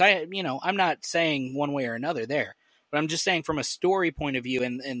commitments, I'm not saying one way or another there, but I'm just saying from a story point of view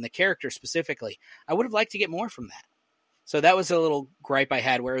and the character specifically, I would have liked to get more from that. So that was a little gripe I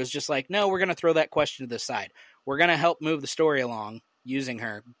had, where it was just like, no, we're going to throw that question to the side. We're going to help move the story along using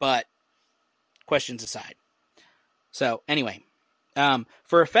her, but questions aside. So anyway,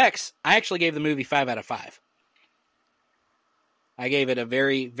 for effects, I actually gave the movie 5 out of 5. I gave it a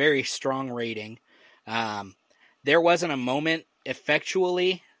very, very strong rating. There wasn't a moment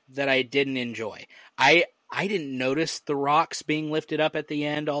effectually that I didn't enjoy. I didn't notice the rocks being lifted up at the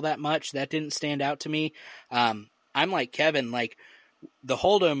end all that much. That didn't stand out to me. I'm like Kevin, like the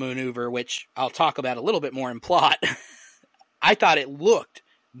Holdo maneuver, which I'll talk about a little bit more in plot. I thought it looked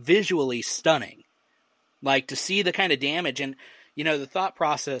visually stunning. Like, to see the kind of damage, and, you know, the thought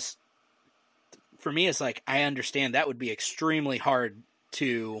process for me is like, I understand that would be extremely hard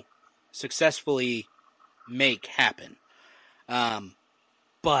to successfully make happen.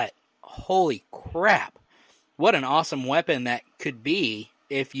 But holy crap, what an awesome weapon that could be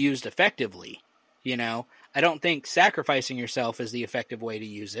if used effectively. You know, I don't think sacrificing yourself is the effective way to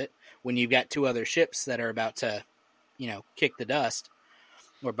use it when you've got two other ships that are about to, you know, kick the dust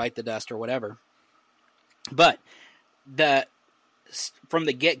or bite the dust or whatever. But from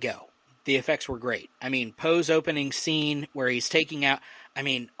the get-go, the effects were great. I mean, Poe's opening scene where he's taking out, I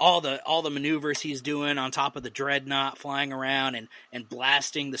mean, all the maneuvers he's doing on top of the dreadnought, flying around and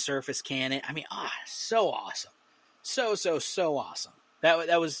blasting the surface cannon. I mean, so awesome, so awesome.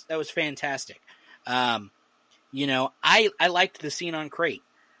 That was fantastic. You know, I liked the scene on Crate.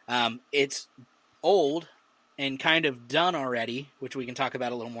 It's old and kind of done already, which we can talk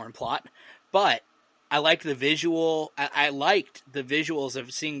about a little more in plot, but I liked the visual. I liked the visuals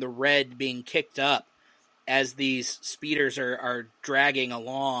of seeing the red being kicked up as these speeders are dragging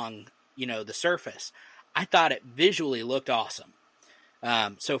along, you know, the surface. I thought it visually looked awesome.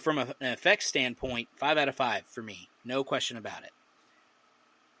 So from an effects standpoint, 5 out of 5 for me. No question about it.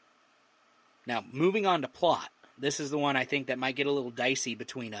 Now, moving on to plot. This is the one I think that might get a little dicey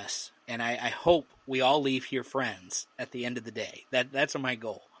between us. And I hope we all leave here friends at the end of the day. That's my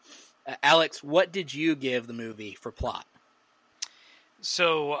goal. Alex, what did you give the movie for plot?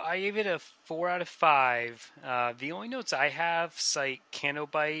 So I gave it a 4 out of 5. The only notes I have cite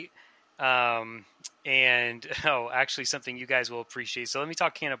Canobite, and actually something you guys will appreciate. So let me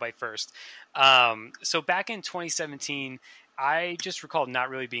talk Canobite first. So back in 2017, I just recall not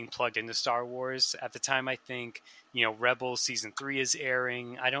really being plugged into Star Wars at the time. I think, you know, Rebels Season 3 is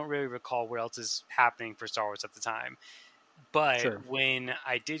airing. I don't really recall what else is happening for Star Wars at the time. But when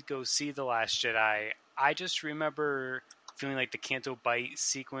I did go see The Last Jedi, I just remember feeling like the Canto Bite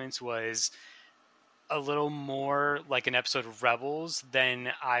sequence was a little more like an episode of Rebels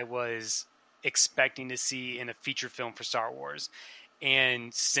than I was expecting to see in a feature film for Star Wars.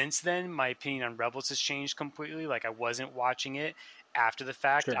 And since then, my opinion on Rebels has changed completely. Like, I wasn't watching it after the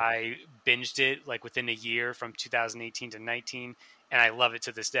fact. Sure. I binged it like within a year from 2018 to 19, and I love it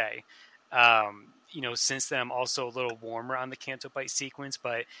to this day. Since then, I'm also a little warmer on the Canto Bite sequence,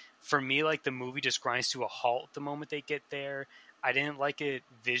 but for me, like, the movie just grinds to a halt the moment they get there. I didn't like it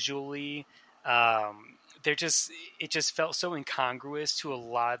visually. It just felt so incongruous to a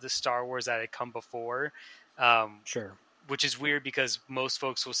lot of the Star Wars that had come before. Sure. Which is weird because most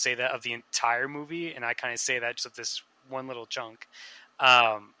folks will say that of the entire movie, and I kind of say that just of this one little chunk.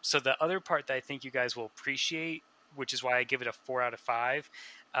 So the other part that I think you guys will appreciate, which is why I give it a 4 out of 5,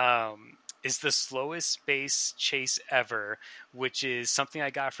 is the slowest space chase ever, which is something I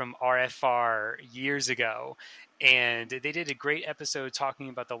got from RFR years ago. And they did a great episode talking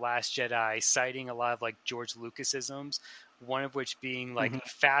about The Last Jedi, citing a lot of like George Lucasisms, one of which being like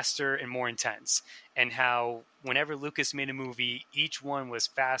faster and more intense, and how whenever Lucas made a movie, each one was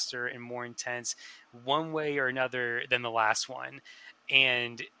faster and more intense one way or another than the last one.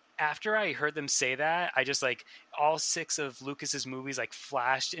 And after I heard them say that, I just like all 6 of Lucas's movies like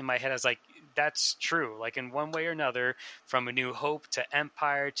flashed in my head. I was like, that's true. Like in one way or another, from A New Hope to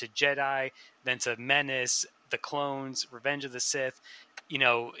Empire to Jedi, then to Menace, The Clones, Revenge of the Sith,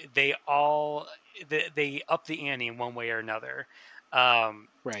 they all they up the ante in one way or another.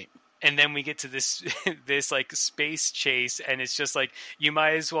 Right. And then we get to this this like space chase, and it's just like you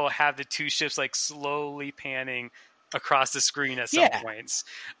might as well have the 2 ships like slowly panning across the screen at some points.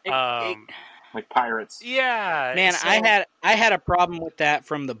 Like pirates. Yeah. Man, I had a problem with that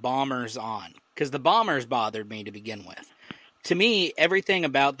from the bombers on, because the bombers bothered me to begin with. To me, everything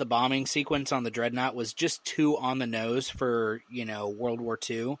about the bombing sequence on the Dreadnought was just too on the nose for, World War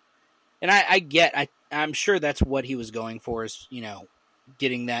II. And I'm sure that's what he was going for, is,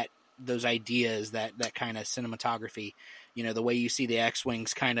 getting those ideas, that kind of cinematography, the way you see the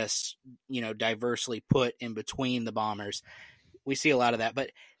X-Wings kind of, diversely put in between the bombers. We see a lot of that.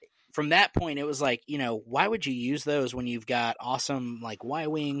 But from that point, it was like, why would you use those when you've got awesome like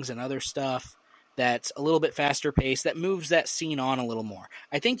Y-Wings and other stuff that's a little bit faster paced, that moves that scene on a little more?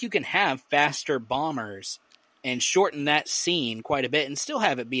 I think you can have faster bombers and shorten that scene quite a bit and still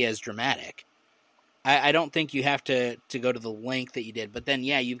have it be as dramatic. I don't think you have to go to the length that you did. But then,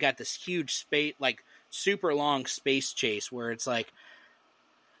 you've got this huge space, like super long space chase where it's like,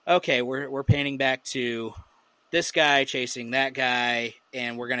 okay, we're panning back to this guy chasing that guy,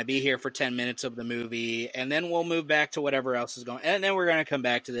 and we're going to be here for 10 minutes of the movie, and then we'll move back to whatever else is going, and then we're going to come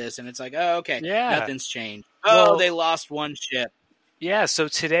back to this, and it's like, oh, okay, nothing's changed. Well, they lost one ship. Yeah, so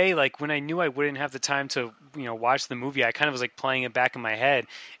today, like when I knew I wouldn't have the time to, watch the movie, I kind of was like playing it back in my head,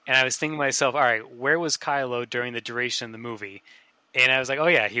 and I was thinking to myself, all right, where was Kylo during the duration of the movie? And I was like, oh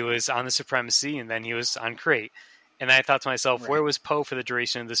yeah, he was on the Supremacy, and then he was on Crate. And then I thought to myself, where was Poe for the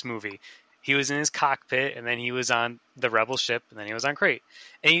duration of this movie? He was in his cockpit, and then he was on the Rebel ship, and then he was on Crate.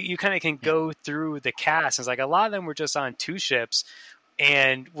 And you kind of can go through the cast. It's like a lot of them were just on 2 ships.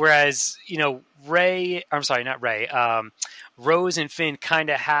 And whereas, Rose and Finn kind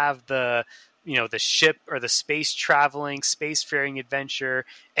of have the ship or the space traveling, spacefaring adventure,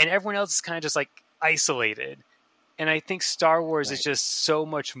 and everyone else is kind of just like isolated. And I think Star Wars is just so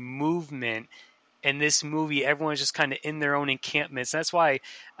much movement. In this movie, everyone's just kind of in their own encampments. That's why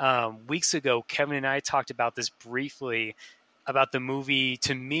weeks ago, Kevin and I talked about this briefly, about the movie.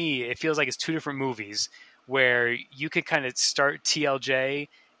 To me, it feels like it's 2 different movies, where you could kind of start TLJ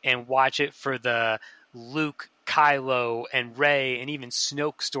and watch it for the Luke, Kylo, and Rey, and even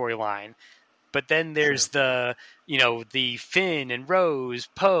Snoke storyline. But then there's the Finn and Rose,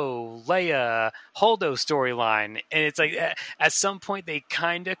 Poe, Leia, Holdo storyline. And it's like at some point they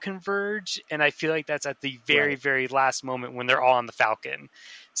kind of converge. And I feel like that's at the very, very last moment when they're all on the Falcon.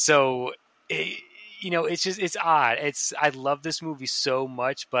 So, it's odd. I love this movie so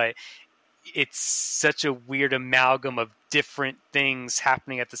much, but it's such a weird amalgam of different things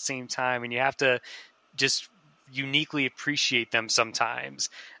happening at the same time. And you have to just uniquely appreciate them sometimes.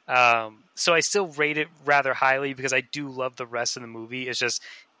 So I still rate it rather highly because I do love the rest of the movie. It's just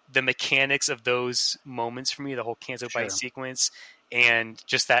the mechanics of those moments for me, the whole Canto Bite sequence, and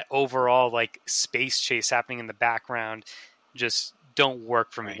just that overall like space chase happening in the background just don't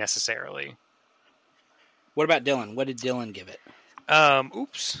work for me necessarily. What about Dylan? What did Dylan give it?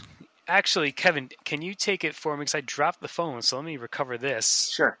 Oops. Actually, Kevin, can you take it for me? Because I dropped the phone, so let me recover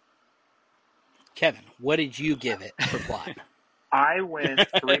this. Sure. Kevin, what did you give it for plot? I went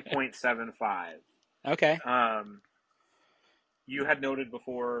 3.75. Okay. you had noted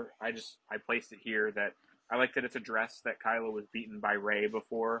before, I placed it here that I like that it's addressed that Kylo was beaten by Rey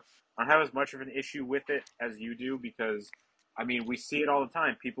before. I don't have as much of an issue with it as you do because, I mean, we see it all the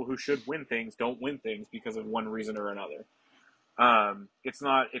time. People who should win things don't win things because of one reason or another. It's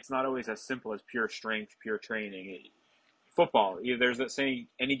not always as simple as pure strength, pure training. Football, there's that saying,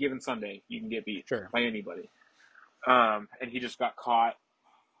 any given Sunday, you can get beat by anybody. And he just got caught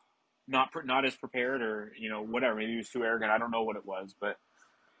not as prepared, or whatever. Maybe he was too arrogant. I don't know what it was, but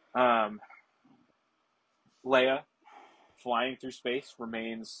Leia flying through space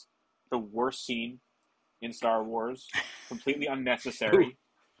remains the worst scene in Star Wars. Completely unnecessary.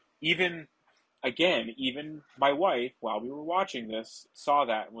 Even my wife, while we were watching this, saw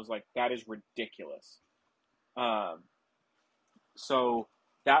that and was like, "That is ridiculous." So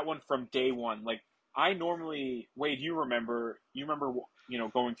that one from day one, like I normally, Wade, you remember,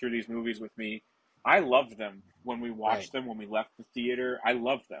 going through these movies with me. I loved them when we watched them, when we left the theater. I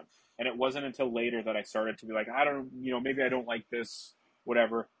loved them. And it wasn't until later that I started to be like, maybe I don't like this,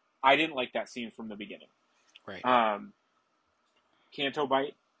 whatever. I didn't like that scene from the beginning. Right. Canto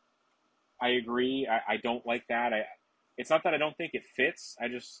Bite, I agree. I don't like that. It's not that I don't think it fits.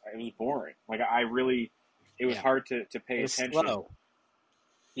 It was boring. Like it was hard to pay attention. Slow.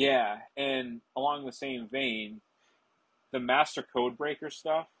 Yeah, and along the same vein, the Master Codebreaker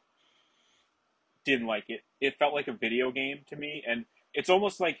stuff, didn't like it. It felt like a video game to me, and it's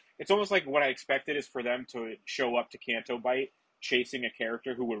almost like what I expected is for them to show up to Canto Bite chasing a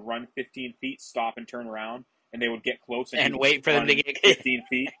character who would run 15 feet, stop and turn around, and they would get close and wait for them to get 15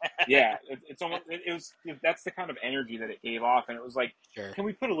 feet. Yeah, that's the kind of energy that it gave off, and it was like, Can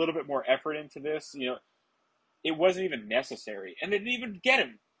we put a little bit more effort into this? It wasn't even necessary, and they didn't even get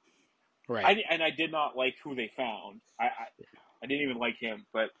him. Right. I did not like who they found. I didn't even like him,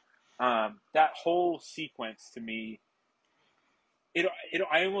 but that whole sequence to me,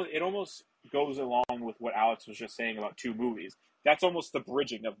 it almost goes along with what Alex was just saying about two movies. That's almost the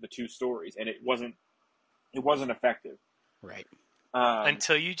bridging of the two stories, and it wasn't effective. Right.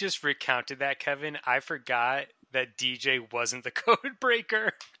 Until you just recounted that, Kevin, I forgot that DJ wasn't the code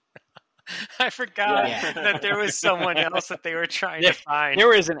breaker. I forgot that there was someone else that they were trying to find. There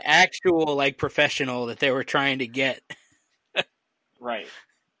was an actual professional that they were trying to get. Right.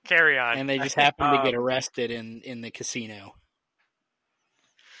 Carry on. And they just happened to get arrested in the casino.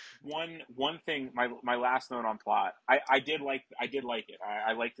 One thing, my last note on plot, I did like it.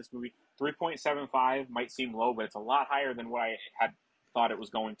 I like this movie. 3.75 might seem low, but it's a lot higher than what I had thought it was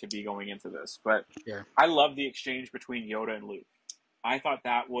going to be going into this. But I love the exchange between Yoda and Luke. I thought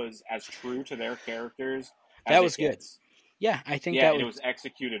that was as true to their characters as that was it gets. good. Yeah, I think it was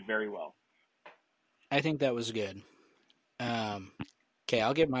executed very well. I think that was good. Okay,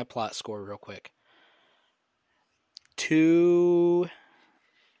 I'll give my plot score real quick. 2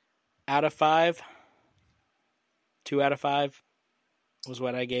 out of 5. 2 out of 5 was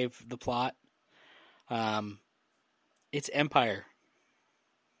what I gave the plot. It's Empire.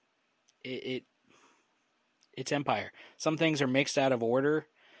 It's Empire. Some things are mixed out of order,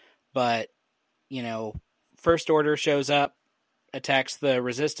 but, First Order shows up, attacks the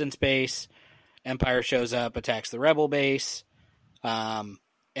Resistance base. Empire shows up, attacks the Rebel base. And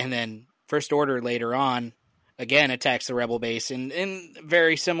then First Order later on, again, attacks the Rebel base in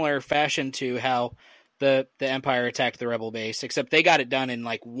very similar fashion to how the Empire attacked the Rebel base, except they got it done in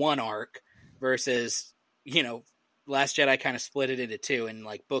one arc versus, Last Jedi kind of split it into two and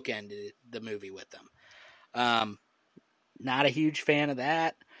bookended the movie with them. Not a huge fan of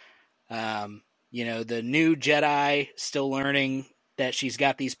that. The new Jedi still learning that she's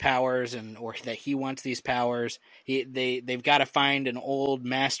got these powers or that he wants these powers. They've got to find an old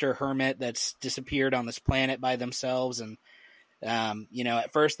master hermit that's disappeared on this planet by themselves. And,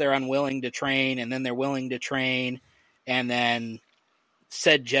 at first they're unwilling to train, and then they're willing to train. And then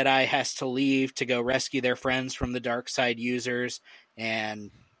said Jedi has to leave to go rescue their friends from the dark side users.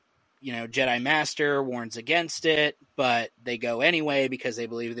 And, Jedi Master warns against it, but they go anyway because they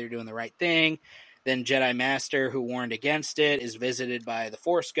believe they're doing the right thing. Then Jedi Master, who warned against it, is visited by the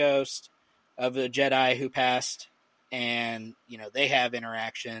Force Ghost of the Jedi who passed, and, they have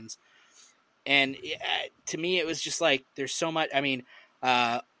interactions. And to me, it was just there's so much. I mean,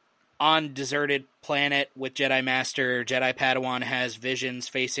 on deserted planet with Jedi Master, Jedi Padawan has visions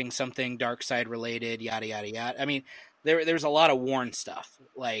facing something dark side related, yada, yada, yada. I mean, there's a lot of worn stuff.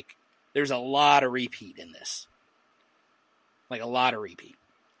 There's a lot of repeat in this. A lot of repeat.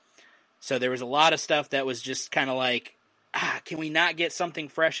 So there was a lot of stuff that was just kind of can we not get something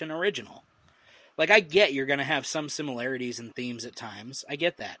fresh and original? I get you're going to have some similarities and themes at times. I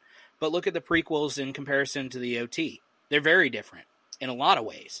get that. But look at the prequels in comparison to the OT. They're very different in a lot of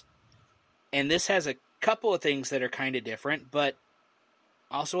ways. And this has a couple of things that are kind of different, but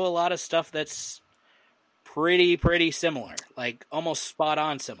also a lot of stuff that's pretty similar, like almost spot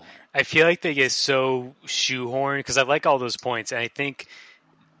on similar. I feel like they get so shoehorned because I like all those points, and I think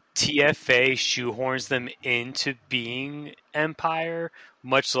TFA shoehorns them into being Empire,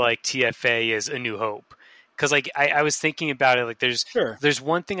 much like TFA is A New Hope. Because like I was thinking about it, like Sure. there's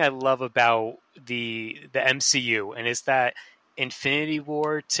one thing I love about the MCU, and it's that Infinity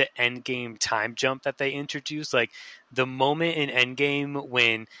War to Endgame time jump that they introduced. Like the moment in Endgame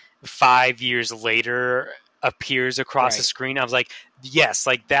when 5 years later appears across the Right. screen, I was like, yes,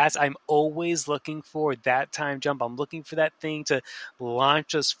 like I'm always looking for that time jump. I'm looking for that thing to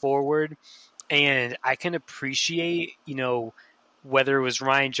launch us forward. And I can appreciate, whether it was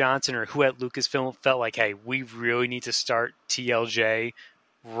Ryan Johnson or who at Lucasfilm felt like, hey, we really need to start TLJ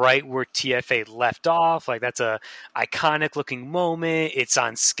right where TFA left off. Like that's a iconic looking moment. It's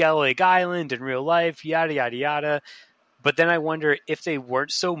on Skellig Island in real life, yada yada yada. But then I wonder if they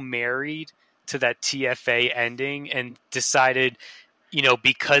weren't so married to that TFA ending and decided,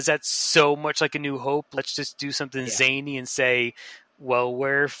 because that's so much like A New Hope, let's just do something Yeah. zany and say, well,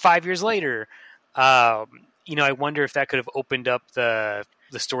 we're 5 years later. I wonder if that could have opened up the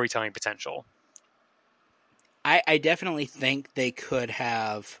storytelling potential. I definitely think they could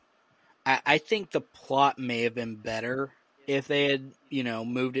have. I think the plot may have been better if they had,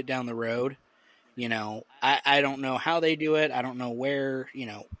 moved it down the road. I don't know how they do it. I don't know where,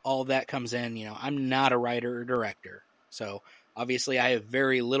 all of that comes in. I'm not a writer or director. So obviously I have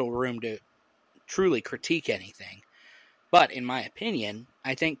very little room to truly critique anything. But in my opinion,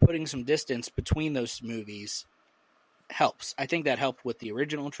 I think putting some distance between those movies helps. I think that helped with the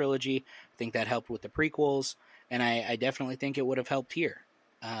original trilogy. I think that helped with the prequels. And I definitely think it would have helped here.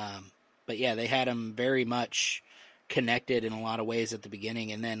 But yeah, they had them very much connected in a lot of ways at the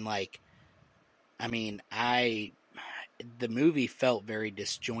beginning. And then, the movie felt very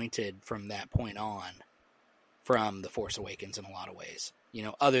disjointed from that point on from The Force Awakens in a lot of ways,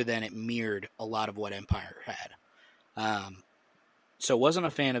 other than it mirrored a lot of what Empire had. So wasn't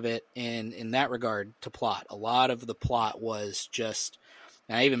a fan of it in that regard to plot. A lot of the plot was just,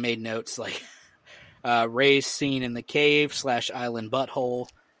 and I even made notes like Rey's scene in the cave / island butthole.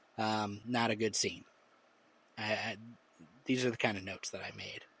 Not a good scene. These are the kind of notes that I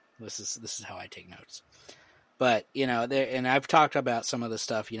made. This is how I take notes. But, and I've talked about some of the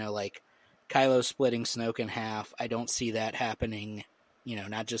stuff, like Kylo splitting Snoke in half. I don't see that happening,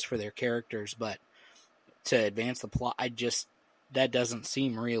 not just for their characters, but to advance the plot. That doesn't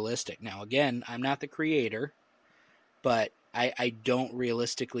seem realistic. Now, again, I'm not the creator, but I don't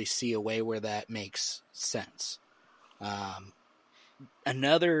realistically see a way where that makes sense.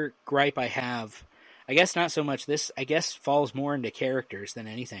 Another gripe I have, I guess not so much this, I guess falls more into characters than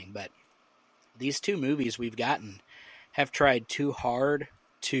anything, but these two movies we've gotten have tried too hard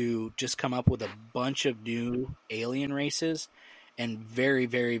to just come up with a bunch of new alien races and very,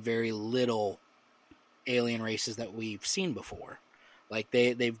 very, very little alien races that we've seen before. Like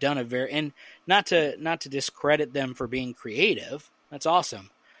they've done a very, and not to discredit them for being creative. That's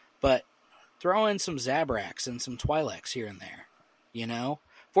awesome, but throw in some Zabraks and some Twi'leks here and there.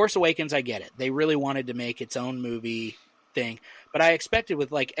 Force Awakens, I get it. They really wanted to make its own movie thing, but I expected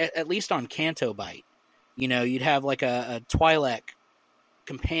with at least on Canto Bight, you'd have like a Twi'lek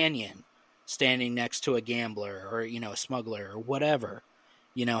companion standing next to a gambler or a smuggler or whatever.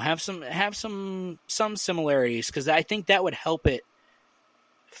 Have some similarities, because I think that would help it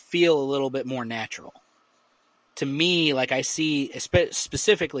feel a little bit more natural. To me, like I see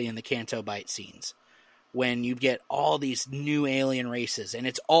specifically in the Canto Bight scenes, when you get all these new alien races and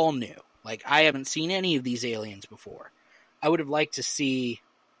it's all new. Like I haven't seen any of these aliens before. I would have liked to see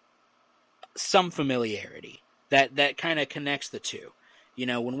some familiarity that kind of connects the two.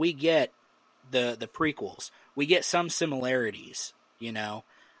 When we get the prequels, we get some similarities.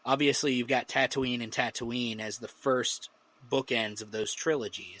 Obviously you've got Tatooine as the first bookends of those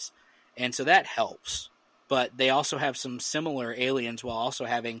trilogies, and so that helps. But they also have some similar aliens while also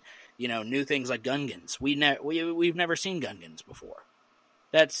having new things like Gungans. We've never seen Gungans before.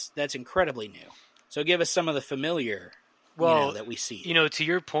 That's incredibly new. So give us some of the familiar, that we see. To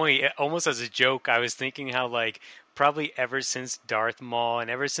your point, almost as a joke, I was thinking how probably ever since Darth Maul and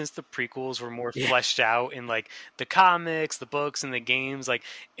ever since the prequels were more fleshed out in the comics, the books, and the games,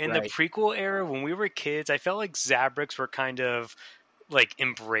 in the prequel era when we were kids, I felt like Zabraks were kind of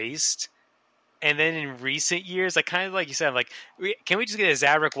embraced. And then in recent years, kind of like you said, can we just get a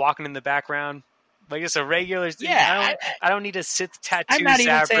Zabrak walking in the background? Like just a regular. Yeah, I don't need a Sith I'm tattoo not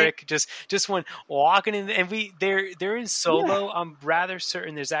even saying. Zabrak. Just one walking in, and they're in Yeah, Solo. I'm rather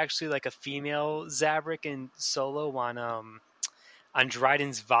certain there's actually like a female Zabrak in Solo on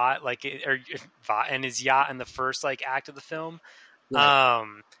Dryden's Vought, or Vought and his yacht in the first like act of the film. right.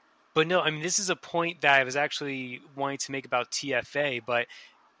 But no, I mean this is a point that I was actually wanting to make about TFA, but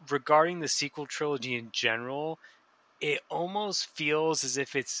regarding the sequel trilogy in general, it almost feels as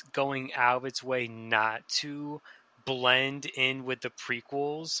if it's going out of its way not to blend in with the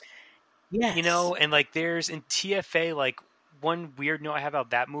prequels, Yes. and like there's in TFA, like one weird note I have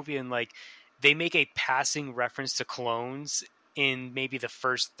about that movie, and like they make a passing reference to clones in maybe the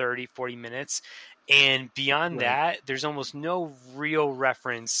first 30-40 minutes, and beyond Right. that there's almost no real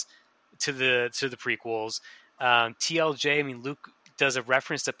reference to the prequels. TLJ, I mean Luke does a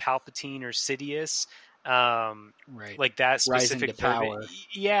reference to Palpatine or Sidious, Right. like that Rising to specific verbiage. power.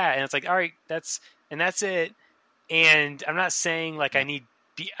 Yeah, and it's like, all right, that's it. And I'm not saying like I Yeah. need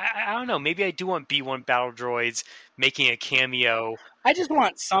I don't know, maybe I do want B1 battle droids making a cameo. I just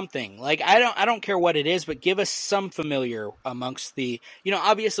want something. Like I don't care what it is, but give us some familiar amongst the.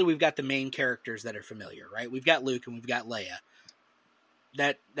 Obviously we've got the main characters that are familiar, right? We've got Luke and we've got Leia.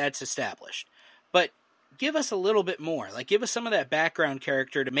 That's established. But give us a little bit more. Like give us some of that background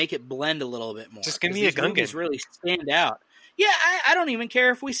character to make it blend a little bit more. Just give me a Gungan. Movies really stand out. Yeah, I don't even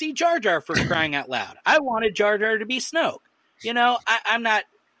care if we see Jar Jar for crying out loud. I wanted Jar Jar to be Snoke. I'm not.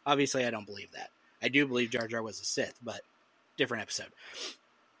 Obviously, I don't believe that. I do believe Jar Jar was a Sith, but different episode.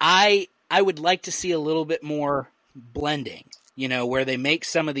 I would like to see a little bit more blending, where they make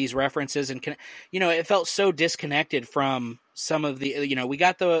some of these references and it felt so disconnected from some of the, we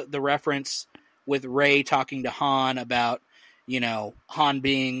got the reference with Rey talking to Han about, Han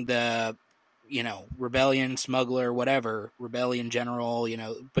being the, rebellion smuggler, whatever, rebellion general,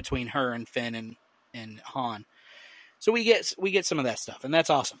 between her and Finn and Han. So we get some of that stuff, and that's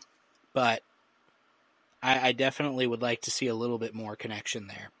awesome. But I definitely would like to see a little bit more connection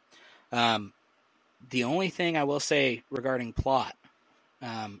there. The only thing I will say regarding plot,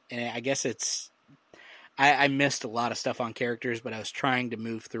 and I guess I missed a lot of stuff on characters, but I was trying to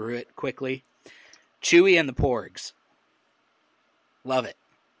move through it quickly. Chewie and the Porgs. Love it.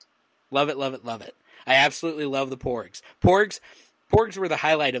 Love it, love it, love it. I absolutely love the Porgs. Porgs were the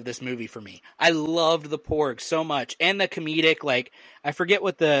highlight of this movie for me. I loved the Porgs so much, and the comedic. Like I forget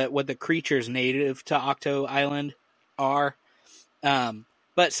what the creatures native to Octo Island are,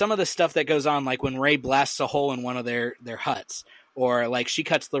 but some of the stuff that goes on, like when Rey blasts a hole in one of their huts, or like she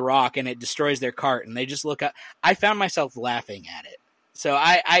cuts the rock and it destroys their cart, and they just look up. I found myself laughing at it. So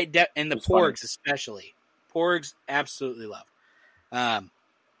and the Porgs especially, Porgs absolutely love.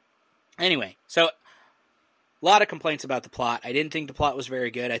 Anyway, so. A lot of complaints about the plot. I didn't think the plot was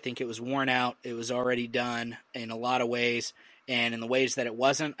very good. I think it was worn out. It was already done in a lot of ways. And in the ways that it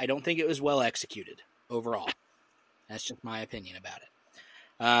wasn't, I don't think it was well executed overall. That's just my opinion about it.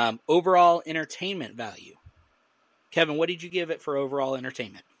 Overall entertainment value. Kevin, what did you give it for overall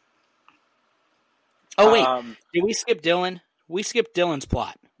entertainment? Oh, wait. Did we skip Dylan? We skipped Dylan's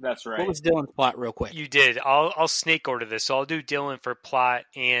plot. That's right. What was Dylan's plot real quick? You did. I'll snake order this. So I'll do Dylan for plot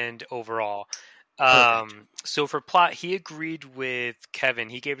and overall. So for plot, he agreed with Kevin.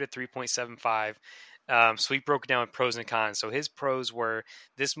 He gave it a 3.75. So he broke it down with pros and cons. So his pros were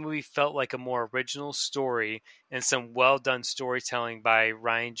this movie felt like a more original story and some well done storytelling by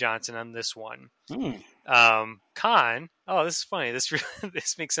Rian Johnson on this one. Con, oh, this is funny.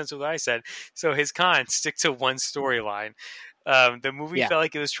 This makes sense with what I said. So his con, stick to one storyline. The movie felt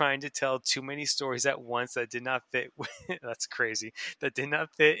like it was trying to tell too many stories at once that did not fit. That's crazy. That did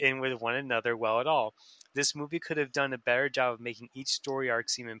not fit in with one another well at all. This movie could have done a better job of making each story arc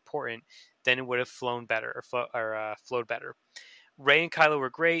seem important. Then it would have flown better or flowed better. Rey and Kylo were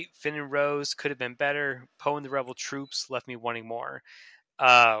great. Finn and Rose could have been better. Poe and the Rebel troops left me wanting more.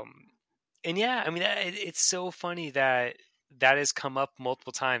 And yeah, I mean, it's so funny that has come up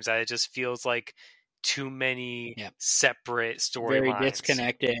multiple times. That it just feels like too many separate storylines. Very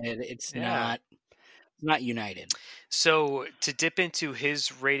disconnected. It's not united. So to dip into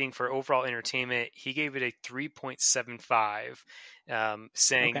his rating for overall entertainment, he gave it a 3.75,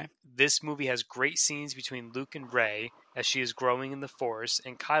 saying this movie has great scenes between Luke and Rey as she is growing in the Force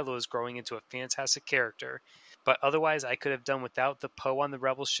and Kylo is growing into a fantastic character. But otherwise, I could have done without the Poe on the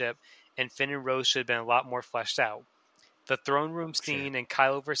Rebel ship, and Finn and Rose should have been a lot more fleshed out. The throne room scene and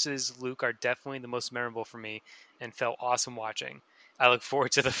Kylo versus Luke are definitely the most memorable for me and felt awesome watching. I look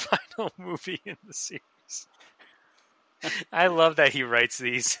forward to the final movie in the series. I love that he writes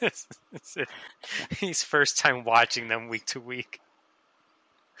these. He's first time watching them week to week.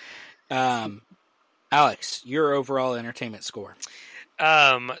 Alex, your overall entertainment score.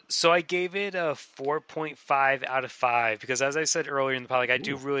 So I gave it a 4.5 out of 5 because, as I said earlier in the pod, like, I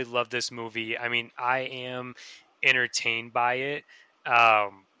do Ooh. really love this movie. I mean, I am entertained by it.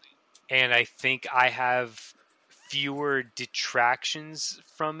 Um, and I think I have fewer detractions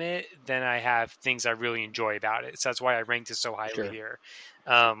from it than I have things I really enjoy about it. So that's why I ranked it so highly Sure. here.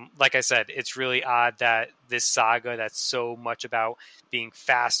 Like I said, it's really odd that this saga that's so much about being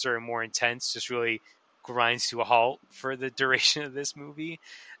faster and more intense just really grinds to a halt for the duration of this movie.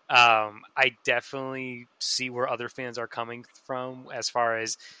 I definitely see where other fans are coming from as far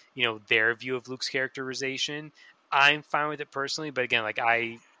as, their view of Luke's characterization. I'm fine with it personally, but again, like,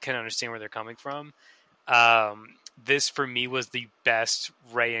 I can understand where they're coming from. This for me was the best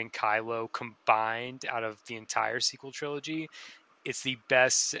Rey and Kylo combined out of the entire sequel trilogy. It's the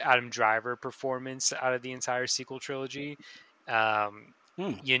best Adam Driver performance out of the entire sequel trilogy. Um,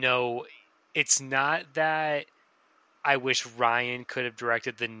 Hmm. you know, it's not that I wish Ryan could have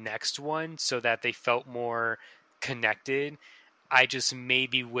directed the next one so that they felt more connected. I just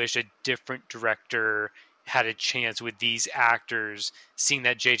maybe wish a different director had a chance with these actors, seeing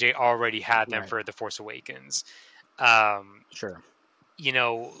that JJ already had them Right. for The Force Awakens. Um, Sure. you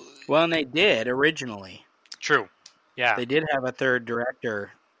know, Well, and they did originally. true. Yeah. They did have a third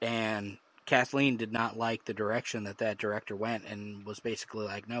director, and Kathleen did not like the direction that director went, and was basically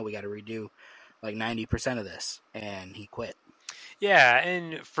like, "No, we got to redo like 90% of this," and he quit. Yeah,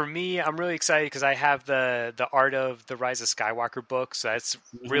 and for me, I'm really excited because I have the Art of the Rise of Skywalker book, so that's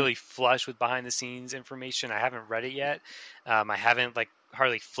Hmm. really flush with behind the scenes information. I haven't read it yet. I haven't like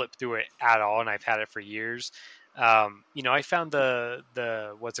hardly flipped through it at all, and I've had it for years. I found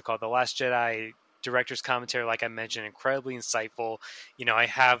the what's it called, the Last Jedi director's commentary, like I mentioned, incredibly insightful. I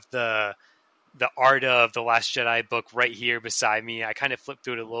have the Art of the Last Jedi book right here beside me. I kind of flipped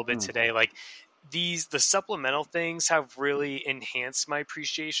through it a little bit today. Like, the supplemental things have really enhanced my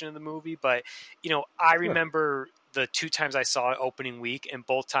appreciation of the movie. But I Sure. remember the two times I saw it opening week, and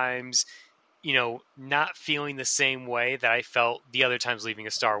both times, not feeling the same way that I felt the other times leaving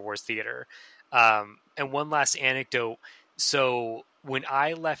a Star Wars theater. And one last anecdote. So when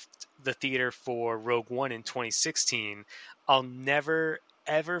I left the theater for Rogue One in 2016, I'll never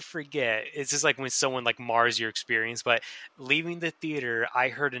ever forget. It's just like when someone like mars your experience, but leaving the theater, I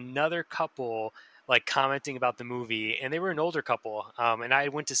heard another couple like commenting about the movie, and they were an older couple, and I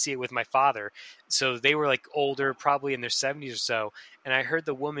went to see it with my father, so they were like older, probably in their 70s or so, and I heard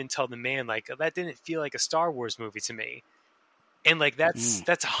the woman tell the man, like, that didn't feel like a Star Wars movie to me. And like Mm.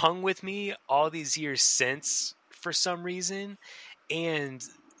 that's hung with me all these years since for some reason. And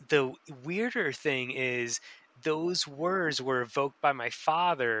the weirder thing is those words were evoked by my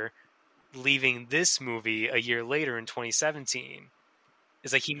father leaving this movie a year later in 2017.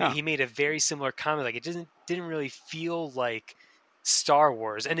 It's like Huh. he made a very similar comment. Like, it didn't really feel like Star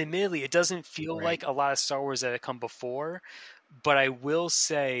Wars, and admittedly, it doesn't feel Right. like a lot of Star Wars that have come before. But I will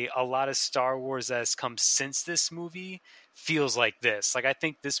say a lot of Star Wars that has come since this movie feels like this. Like, I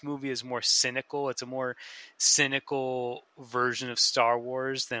think this movie is more cynical. It's a more cynical version of Star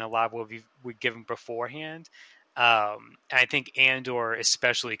Wars than a lot of what we've given beforehand. And I think Andor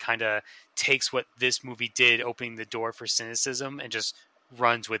especially kind of takes what this movie did, opening the door for cynicism, and just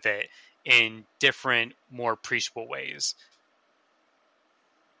runs with it in different, more appreciable ways.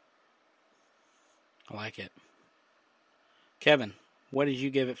 I like it. Kevin, what did you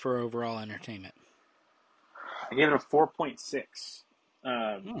give it for overall entertainment? I gave it a 4.6.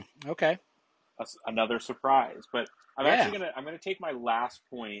 Okay. Another surprise, but Yeah. I'm gonna take my last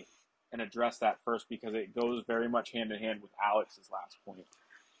point and address that first because it goes very much hand in hand with Alex's last point.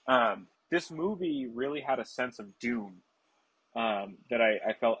 This movie really had a sense of doom that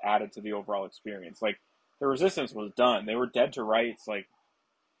I felt added to the overall experience. Like, the resistance was done; they were dead to rights. Like,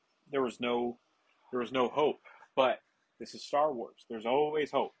 there was no hope. But this is Star Wars. There's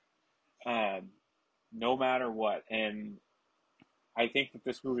always hope, um, no matter what. And I think that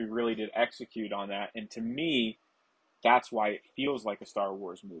this movie really did execute on that. And to me, that's why it feels like a Star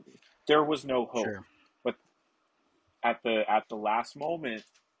Wars movie. There was no hope, Sure. but at the last moment,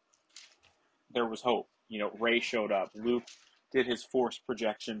 there was hope. Ray showed up. Luke did his force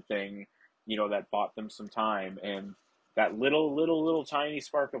projection thing. That bought them some time, and that little tiny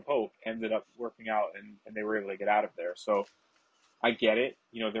spark of hope ended up working out, and they were able to get out of there. So I get it.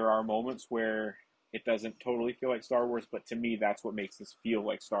 There are moments where it doesn't totally feel like Star Wars, but to me, that's what makes this feel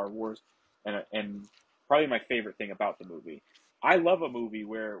like Star Wars, and probably my favorite thing about the movie. I love a movie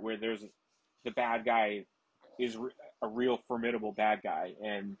where there's the bad guy is a real formidable bad guy,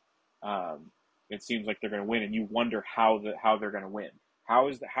 and it seems like they're going to win, and you wonder how they're going to win. How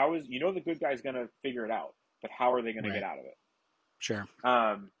is the good guy's going to figure it out, but how are they going to get Right. out of it? Sure.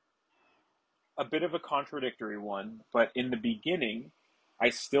 A bit of a contradictory one, but in the beginning, I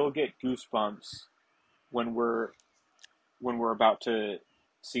still get goosebumps when we're about to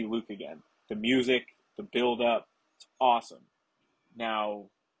see Luke again. The music, the build up, it's awesome. Now,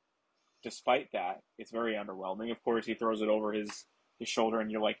 despite that, it's very underwhelming. Of course, he throws it over his shoulder,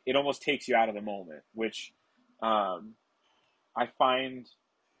 and you're like, it almost takes you out of the moment, which I find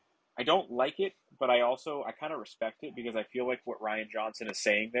I don't like it, but I kind of respect it because I feel like what Ryan Johnson is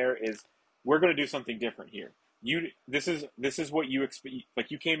saying there is we're going to do something different here. This is what you expect.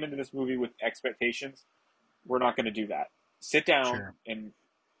 Like, you came into this movie with expectations. We're not going to do that. Sit down Sure. and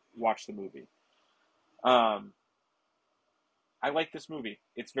watch the movie. I like this movie.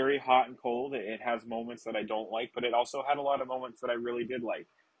 It's very hot and cold. It has moments that I don't like, but it also had a lot of moments that I really did like.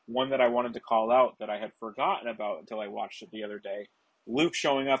 One that I wanted to call out that I had forgotten about until I watched it the other day. Luke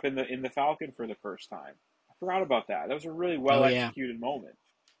showing up in the Falcon for the first time. I forgot about that. That was a really well Oh yeah. executed moment.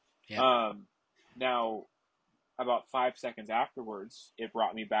 Yep. Now, about 5 seconds afterwards, it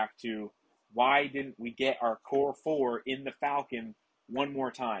brought me back to why didn't we get our core four in the Falcon one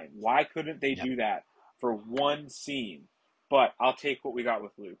more time? Why couldn't they Yep. do that for one scene? But I'll take what we got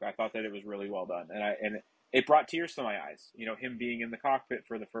with Luke. I thought that it was really well done, and it brought tears to my eyes. You know, him being in the cockpit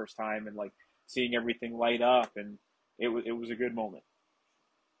for the first time and like seeing everything light up, and it was a good moment.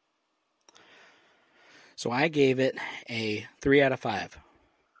 So I gave it a 3 out of 5,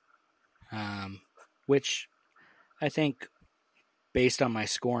 which I think, based on my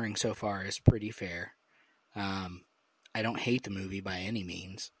scoring so far, is pretty fair. I don't hate the movie by any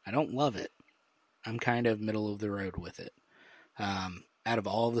means. I don't love it. I'm kind of middle of the road with it. Out of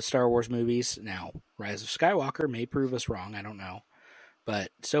all of the Star Wars movies, now Rise of Skywalker may prove us wrong, I don't know.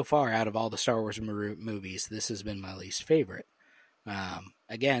 But so far, out of all the Star Wars movies, this has been my least favorite.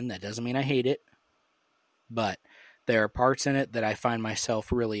 Again, that doesn't mean I hate it, but there are parts in it that I find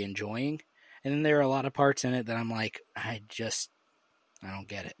myself really enjoying, and then there are a lot of parts in it that I'm like, I don't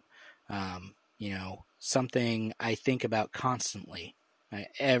get it. Something I think about constantly,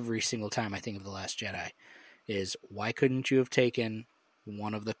 every single time I think of The Last Jedi, is why couldn't you have taken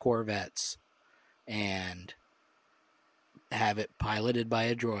one of the Corvettes and have it piloted by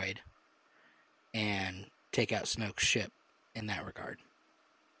a droid and take out Snoke's ship in that regard?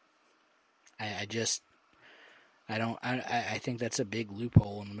 I think that's a big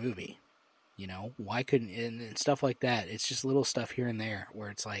loophole in the movie. You know, why couldn't, and stuff like that. It's just little stuff here and there where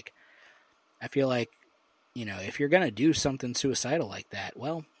it's like, I feel like, if you're going to do something suicidal like that,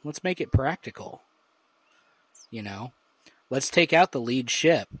 well, let's make it practical. Let's take out the lead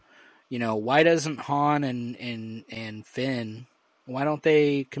ship. Why doesn't Han and Finn, why don't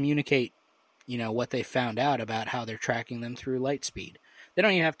they communicate, what they found out about how they're tracking them through light speed? They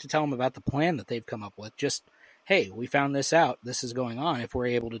don't even have to tell them about the plan that they've come up with. Just, hey, we found this out. This is going on. If we're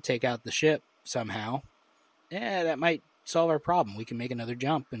able to take out the ship somehow, that might solve our problem. We can make another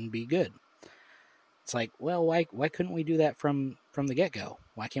jump and be good. It's like, well, why couldn't we do that from the get-go?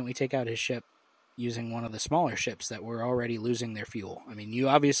 Why can't we take out his ship using one of the smaller ships that were already losing their fuel? I mean, you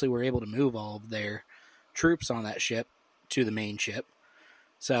obviously were able to move all of their troops on that ship to the main ship.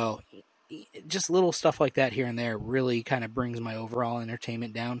 So just little stuff like that here and there really kind of brings my overall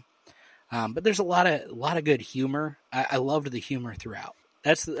entertainment down. But there's a lot of good humor. I loved the humor throughout.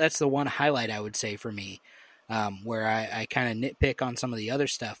 That's the one highlight I would say for me, where I kind of nitpick on some of the other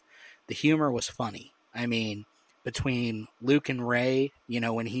stuff. The humor was funny. I mean, between Luke and Rey,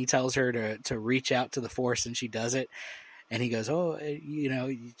 when he tells her to reach out to the Force and she does it, and he goes, "Oh, do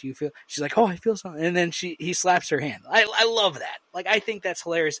you feel?" She's like, "Oh, I feel something," and then he slaps her hand. I love that. Like, I think that's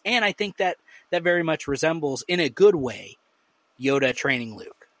hilarious, and I think that very much resembles, in a good way, Yoda training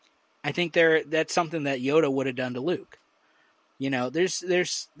Luke. I think that's something that Yoda would have done to Luke. There's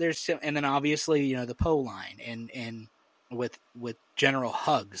and then obviously the Poe line and with General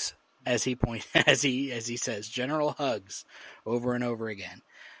Hugs, as he says, General Hugs over and over again.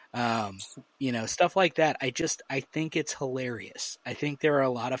 Stuff like that. I think it's hilarious. I think there are a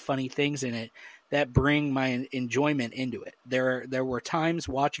lot of funny things in it that bring my enjoyment into it. There were times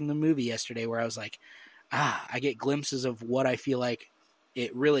watching the movie yesterday where I was like, I get glimpses of what I feel like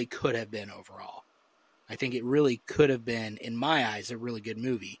it really could have been overall. I think it really could have been, in my eyes, a really good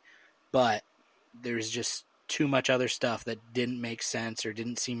movie, but there's just too much other stuff that didn't make sense or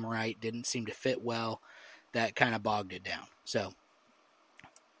didn't seem right, didn't seem to fit well, that kind of bogged it down. So,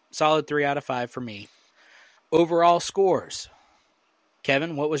 solid 3 out of 5 for me. Overall scores.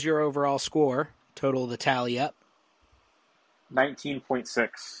 Kevin, what was your overall score? Total the tally up?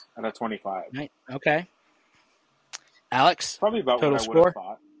 19.6 out of 25. Okay. Alex, Probably about what total I would have score?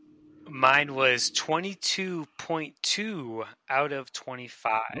 thought. Mine was 22.2 out of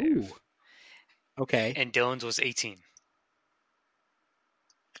 25. Ooh. Okay. And Dylan's was 18.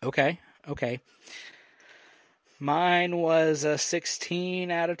 Okay. Mine was a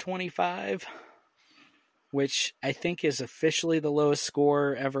 16 out of 25, which I think is officially the lowest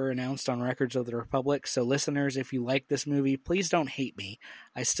score ever announced on Records of the Republic. So, listeners, if you like this movie, please don't hate me.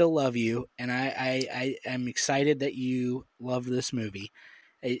 I still love you, and I am excited that you love this movie.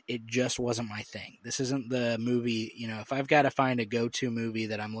 It just wasn't my thing. This isn't the movie, if I've got to find a go-to movie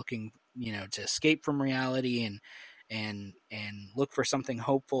that I'm looking, to escape from reality and look for something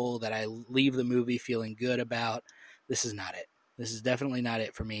hopeful that I leave the movie feeling good about, this is not it. This is definitely not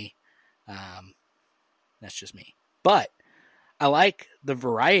it for me. That's just me. But I like the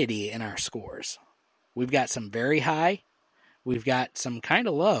variety in our scores. We've got some very high, we've got some kind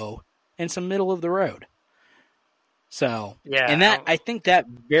of low, and some middle of the road. So, and that, I think that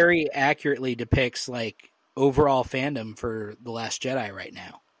very accurately depicts like overall fandom for The Last Jedi right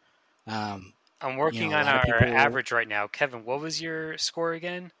now. I'm working a on lot of our people, average right now. Kevin, what was your score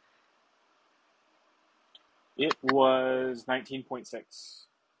again? It was 19.6.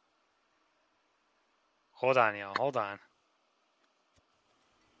 Hold on, y'all. Hold on.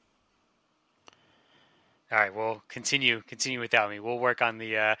 All right, we'll continue without me. We'll work on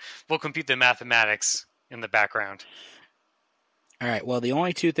we'll compute the mathematics in the background. All right. Well, the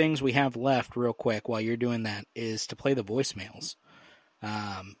only two things we have left, real quick, while you're doing that, is to play the voicemails.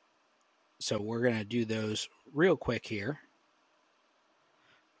 So we're gonna do those real quick here.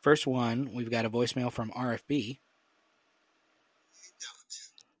 First one, we've got a voicemail from RFB.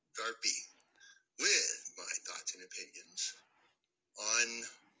 RFB with my thoughts and opinions on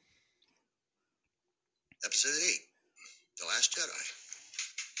Episode 8, The Last Jedi,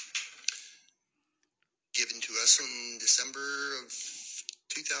 given to us in December of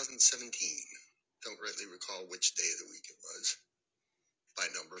 2017. Don't really recall which day of the week it was by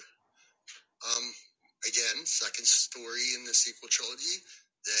number. Again, second story in the sequel trilogy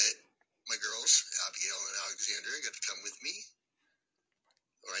that my girls, Abigail and Alexandra, got to come with me,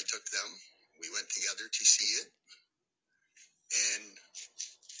 or I took them. We went together to see it, and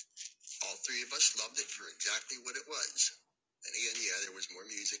all three of us loved it for exactly what it was. And again, yeah, there was more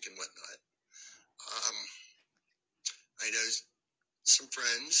music and whatnot. I know some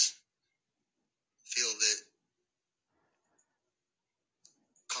friends feel that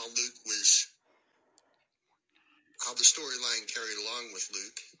how the storyline carried along with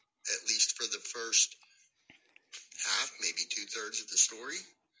Luke, at least for the first half, maybe 2/3 of the story,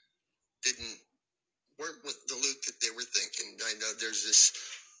 weren't with the Luke that they were thinking. I know there's this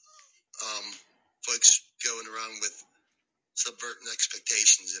folks going around with subverting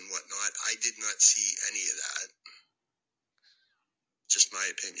expectations and whatnot. I did not see any of that. Just my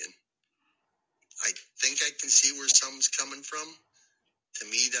opinion. I think I can see where some's coming from. To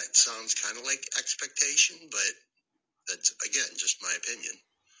me, that sounds kind of like expectation, but that's, again, just my opinion.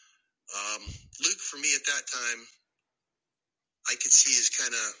 Luke, for me at that time, I could see as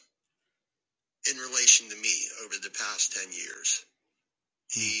kind of in relation to me over the past 10 years.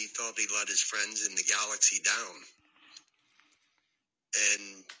 He thought he let his friends in the galaxy down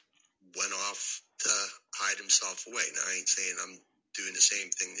and went off to hide himself away. Now, I ain't saying I'm doing the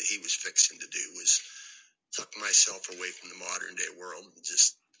same thing that he was fixing to do, was tuck myself away from the modern day world and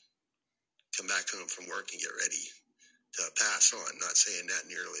just come back home from work and get ready to pass on. Not saying that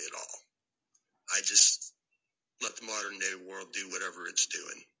nearly at all. I just let the modern day world do whatever it's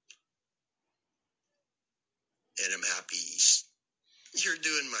doing. And I'm happy you're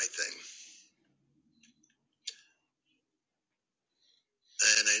doing my thing.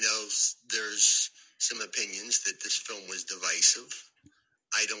 And I know there's some opinions that this film was divisive.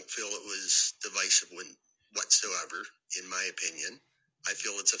 I don't feel it was divisive whatsoever, in my opinion. I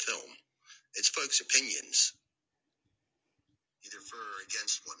feel it's a film. It's folks' opinions, either for or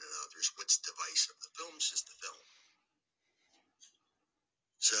against one another, is what's divisive. The film's just a film.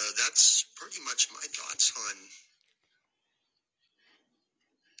 So that's pretty much my thoughts on.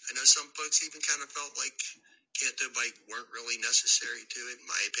 I know some folks even kind of felt like Canto Bite weren't really necessary to it, in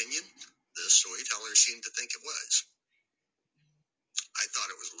my opinion. The storyteller seemed to think it was. I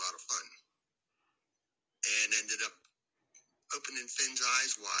thought it was a lot of fun. And ended up opening Finn's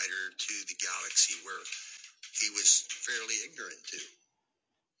eyes wider to the galaxy where he was fairly ignorant to.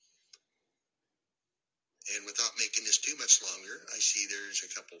 And without making this too much longer, I see there's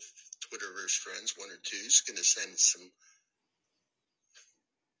a couple Twitterverse friends, one or two, is going to send some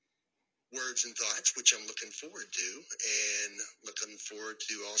words and thoughts, which I'm looking forward to, and looking forward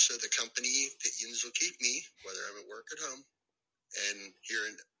to also the company that yous will keep me, whether I'm at work or home, and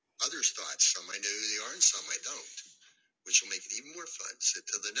hearing others' thoughts. Some I know who they are and some I don't, which will make it even more fun. So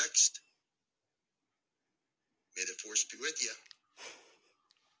till the next, may the force be with you.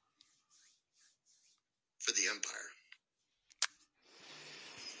 For the Empire.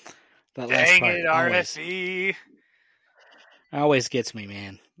 That last Dang part it, RFE. always gets me,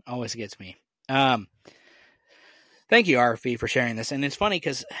 man. Always gets me. Thank you, RFE, for sharing this. And it's funny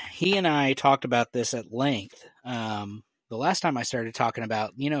because he and I talked about this at length. The last time I started talking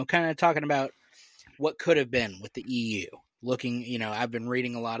about, kind of talking about what could have been with the EU. Looking, I've been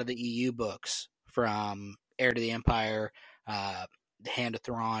reading a lot of the EU books from Heir to the Empire, The Hand of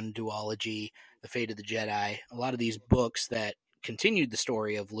Thrawn, Duology, The Fate of the Jedi. A lot of these books that continued the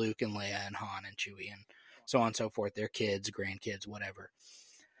story of Luke and Leia and Han and Chewie and so on and so forth, their kids, grandkids, whatever.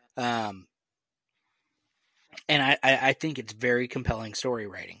 And I think it's very compelling story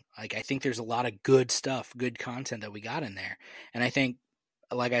writing. Like, I think there's a lot of good stuff, good content that we got in there. And I think,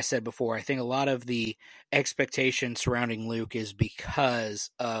 like I said before, I think a lot of the expectation surrounding Luke is because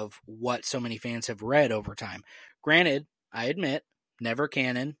of what so many fans have read over time. Granted, I admit, never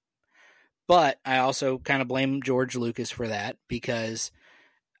canon, but I also kind of blame George Lucas for that, because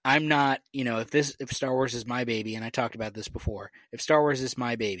I'm not, if Star Wars is my baby, and I talked about this before, if Star Wars is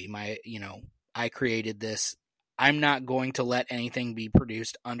my baby, I created this, I'm not going to let anything be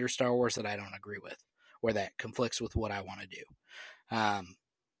produced under Star Wars that I don't agree with or that conflicts with what I want to do.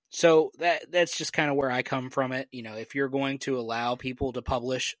 So that's just kind of where I come from it. If you're going to allow people to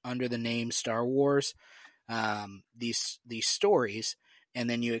publish under the name Star Wars, these stories, and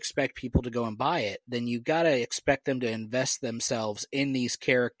then you expect people to go and buy it, then you got to expect them to invest themselves in these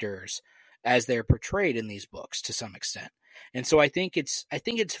characters as they're portrayed in these books to some extent. And so I think it's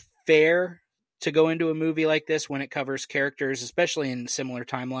fair to go into a movie like this when it covers characters, especially in similar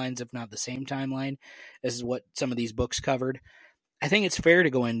timelines, if not the same timeline as what some of these books covered. I think it's fair to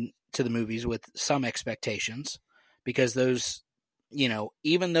go into the movies with some expectations, because those,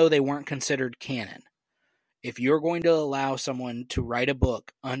 even though they weren't considered canon, if you're going to allow someone to write a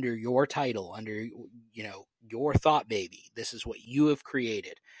book under your title, under, your thought baby, this is what you have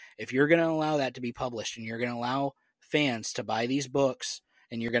created. If you're going to allow that to be published and you're going to allow fans to buy these books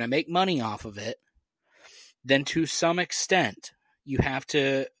and you're going to make money off of it, then to some extent you have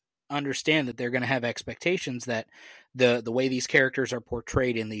to understand that they're going to have expectations that the way these characters are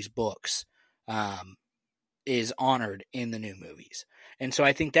portrayed in these books is honored in the new movies. And so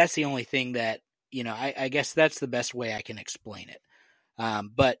I think that's the only thing that, I guess that's the best way I can explain it.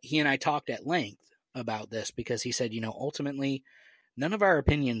 But he and I talked at length about this, because he said, ultimately none of our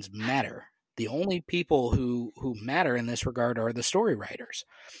opinions matter. The only people who matter in this regard are the story writers.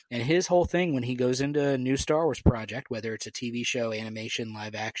 And his whole thing when he goes into a new Star Wars project, whether it's a TV show, animation,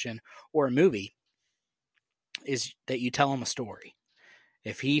 live action, or a movie, is that you tell him a story.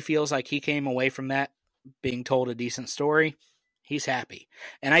 If he feels like he came away from that being told a decent story, he's happy.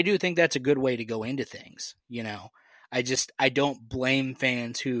 And I do think that's a good way to go into things. I don't blame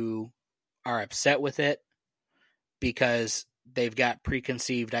fans who are upset with it because they've got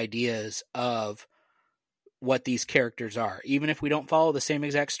preconceived ideas of what these characters are. Even if we don't follow the same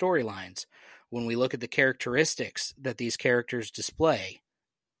exact storylines, when we look at the characteristics that these characters display,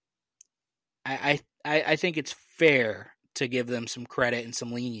 I think it's fair to give them some credit and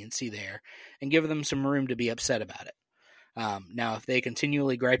some leniency there and give them some room to be upset about it. Now, if they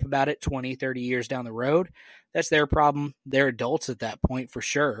continually gripe about it 20, 30 years down the road, that's their problem. They're adults at that point for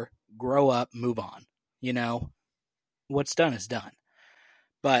sure. Grow up, move on. What's done is done.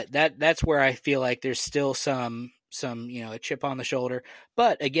 But that's where I feel like there's still some a chip on the shoulder.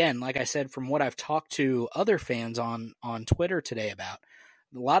 But again, like I said, from what I've talked to other fans on Twitter today about,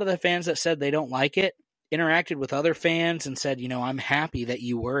 a lot of the fans that said they don't like it interacted with other fans and said, I'm happy that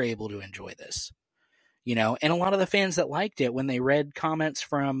you were able to enjoy this. And a lot of the fans that liked it, when they read comments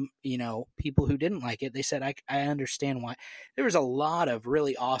from, people who didn't like it, they said, I understand why. There was a lot of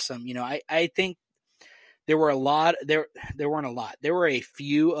really awesome, I think there were a lot, there weren't a lot. There were a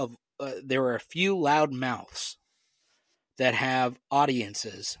few loud mouths that have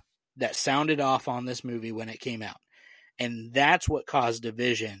audiences that sounded off on this movie when it came out. And that's what caused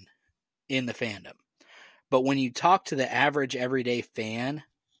division in the fandom. But when you talk to the average everyday fan,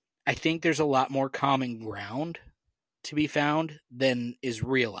 I think there's a lot more common ground to be found than is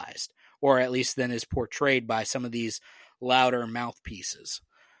realized, or at least than is portrayed by some of these louder mouthpieces.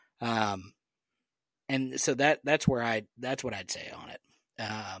 And so that's what I'd say on it.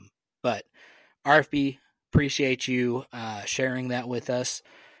 But RFB, appreciate you sharing that with us.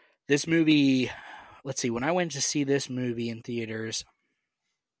 This movie, let's see, when I went to see this movie in theaters,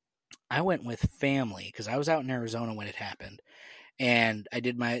 I went with family because I was out in Arizona when it happened. And I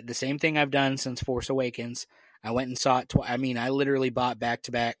did the same thing I've done since Force Awakens. I went and saw it twice. I mean, I literally bought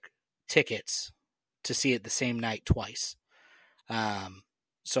back-to-back tickets to see it the same night twice.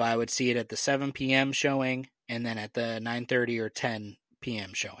 So I would see it at the 7 p.m. showing and then at the 9:30 or 10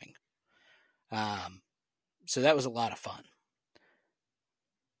 p.m. showing. So that was a lot of fun.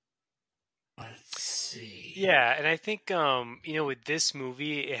 Let's see. Yeah, and I think with this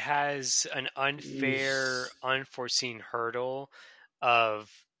movie, it has an unfair, unforeseen hurdle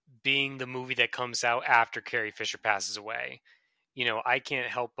of being the movie that comes out after Carrie Fisher passes away. I can't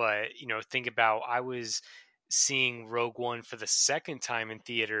help but think about, I was seeing Rogue One for the second time in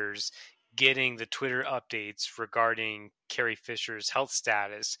theaters, getting the Twitter updates regarding Carrie Fisher's health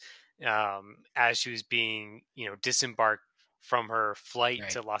status as she was being disembarked from her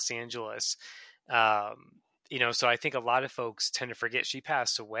flight to Los Angeles. So I think a lot of folks tend to forget she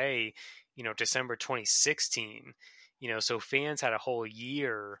passed away, December 2016. So fans had a whole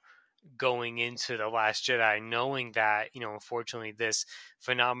year going into The Last Jedi, knowing that, unfortunately, this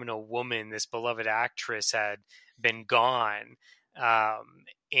phenomenal woman, this beloved actress, had been gone.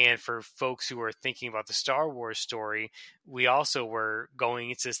 And for folks who were thinking about the Star Wars story, we also were going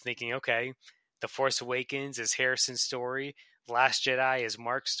into this thinking, okay, The Force Awakens is Harrison's story, The Last Jedi is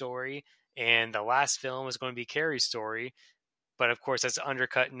Mark's story, and the last film is going to be Carrie's story. But of course, that's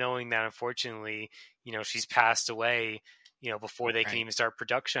undercut knowing that, unfortunately, she's passed away, before they can even start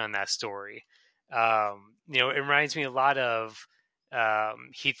production on that story. It reminds me a lot of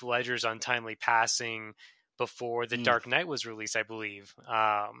Heath Ledger's untimely passing before The Dark Knight was released, I believe.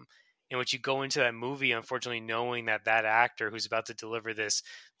 In which you go into that movie, unfortunately, knowing that actor who's about to deliver this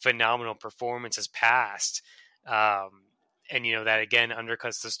phenomenal performance has passed. And, that, again,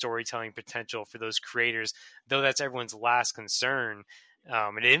 undercuts the storytelling potential for those creators, though that's everyone's last concern.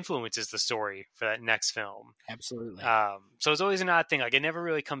 It influences the story for that next film. Absolutely. So it's always an odd thing. Like, it never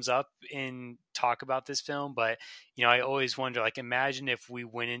really comes up in talk about this film, but, I always wonder, like, imagine if we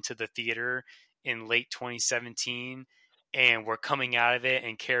went into the theater in late 2017 and we're coming out of it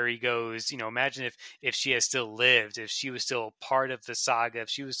and Carrie goes, imagine if she has still lived, if she was still part of the saga, if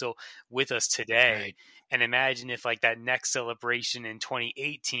she was still with us today. And imagine if, like, that next celebration in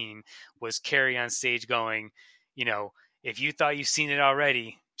 2018 was Carrie on stage going, if you thought you've seen it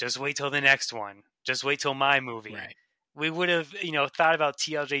already, just wait till the next one. Just wait till my movie. We would have, thought about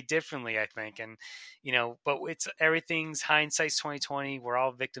TLJ differently, I think. And, but it's everything's hindsight's 2020. We're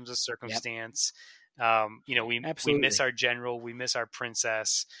all victims of circumstance. We miss our general. We miss our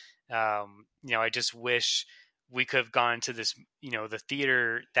princess. I just wish we could have gone to this, the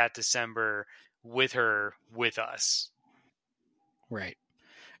theater that December with her, with us. Right.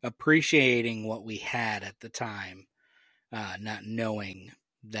 Appreciating what we had at the time, not knowing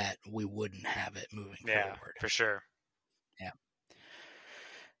that we wouldn't have it moving forward. For sure.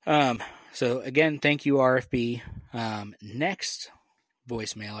 Yeah. So again, thank you, RFB. Next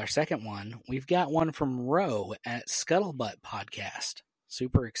voicemail, our second one, we've got one from Ro at Scuttlebutt Podcast.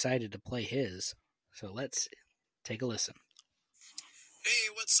 Super excited to play his. So let's take a listen.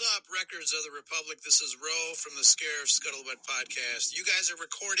 Hey, what's up, Records of the Republic? This is Ro from the Scare Scuttlebutt Podcast. You guys are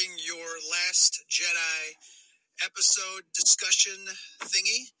recording your Last Jedi episode discussion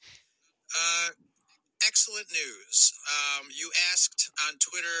thingy. Excellent news. You asked on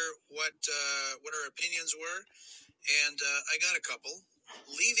Twitter what our opinions were, and I got a couple.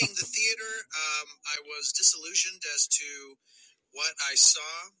 Leaving the theater, I was disillusioned as to what I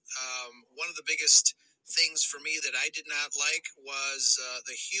saw. One of the biggest things for me that I did not like was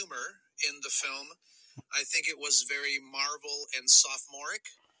the humor in the film. I think it was very Marvel and sophomoric.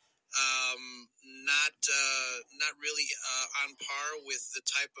 Not really on par with the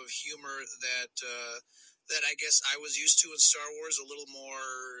type of humor that I guess I was used to in Star Wars. A little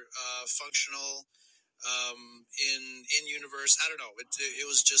more functional in universe. I don't know. It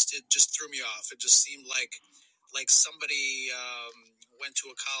just threw me off. It just seemed like somebody went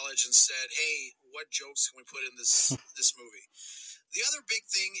to a college and said, "Hey, what jokes can we put in this movie?" The other big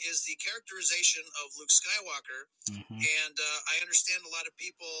thing is the characterization of Luke Skywalker, and I understand a lot of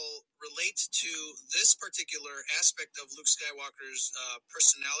people relate to this particular aspect of Luke Skywalker's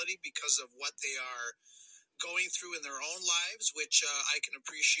personality because of what they are going through in their own lives, which I can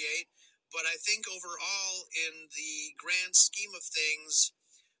appreciate. But I think overall, in the grand scheme of things,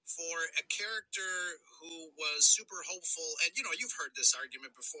 for a character who was super hopeful, and you've heard this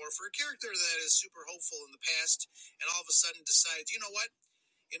argument before, for a character that is super hopeful in the past and all of a sudden decides, you know what,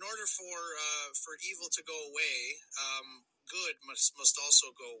 in order for evil to go away, good must also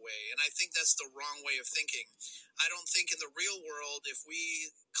go away. And I think that's the wrong way of thinking. I don't think in the real world, if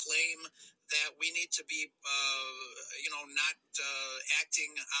we claim that we need to be, not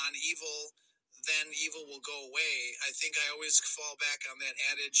acting on evil, then evil will go away. I think I always fall back on that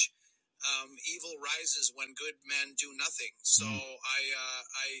adage. Evil rises when good men do nothing. So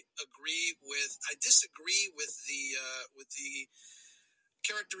I disagree with the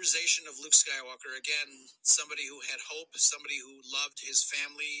characterization of Luke Skywalker. Again, somebody who had hope, somebody who loved his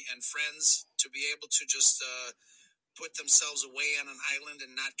family and friends, to be able to just put themselves away on an island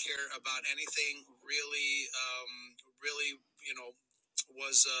and not care about anything really,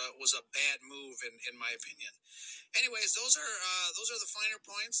 was a bad move in my opinion. Anyways, those are the finer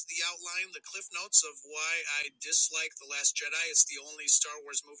points, the outline, the cliff notes of why I dislike The Last Jedi. It's the only Star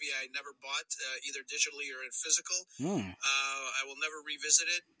Wars movie I never bought, either digitally or in physical. I will never revisit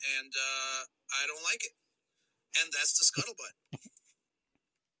it, and I don't like it. And that's the scuttlebutt.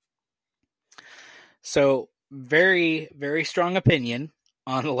 So, very, very strong opinion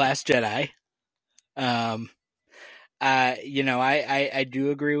on The Last Jedi. I do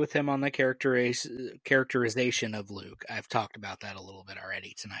agree with him on the characterization of Luke. I've talked about that a little bit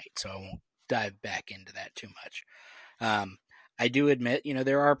already tonight, so I won't dive back into that too much. I do admit,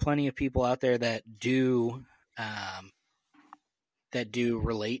 there are plenty of people out there that do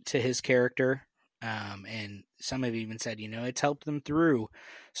relate to his character, and some have even said, it's helped them through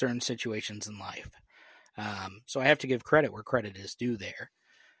certain situations in life. So I have to give credit where credit is due there.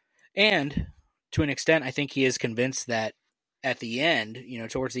 And to an extent, I think he is convinced that at the end,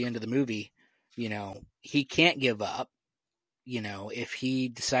 towards the end of the movie, he can't give up. If he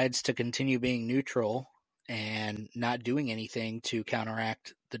decides to continue being neutral and not doing anything to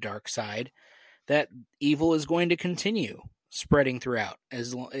counteract the dark side, that evil is going to continue spreading throughout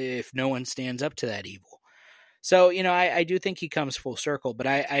if no one stands up to that evil. So, I do think he comes full circle, but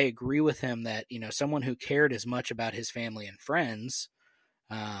I agree with him that, someone who cared as much about his family and friends,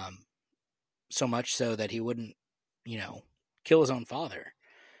 so much so that he wouldn't, kill his own father,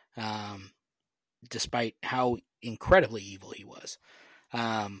 despite how incredibly evil he was.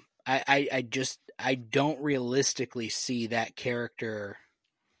 I don't realistically see that character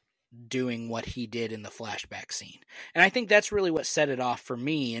doing what he did in the flashback scene. And I think that's really what set it off for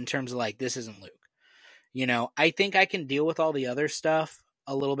me in terms of this isn't Luke. I think I can deal with all the other stuff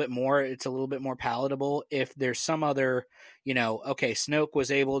a little bit more. It's a little bit more palatable if there's some other, okay, Snoke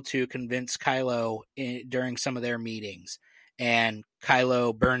was able to convince Kylo during some of their meetings, and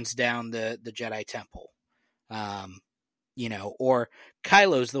Kylo burns down the Jedi Temple. Or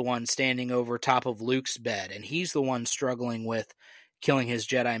Kylo's the one standing over top of Luke's bed, and he's the one struggling with killing his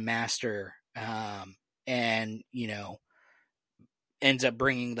Jedi Master, and, ends up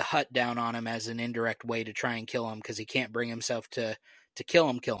bringing the Hutt down on him as an indirect way to try and kill him because he can't bring himself to kill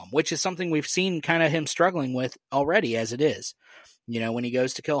him, which is something we've seen kind of him struggling with already as it is. When he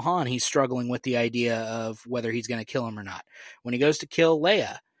goes to kill Han, he's struggling with the idea of whether he's going to kill him or not. When he goes to kill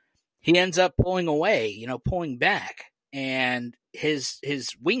Leia, he ends up pulling away, pulling back, and his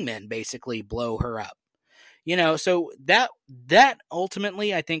wingmen basically blow her up. So that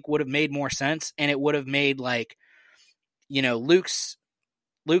ultimately I think would have made more sense, and it would have made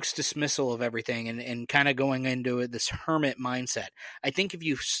Luke's dismissal of everything and kind of going into this hermit mindset. I think if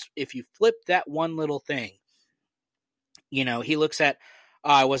you flip that one little thing, he looks at,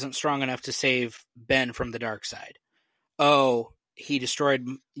 I wasn't strong enough to save Ben from the dark side. Oh, he destroyed,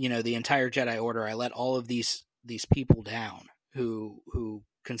 the entire Jedi Order. I let all of these people down who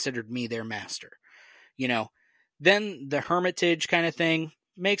considered me their master. Then the hermitage kind of thing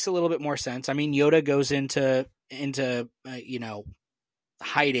makes a little bit more sense. I mean, Yoda goes into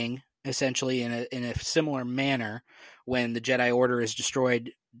hiding essentially in a similar manner when the Jedi Order is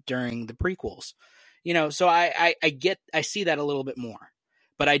destroyed during the prequels. So I see that a little bit more,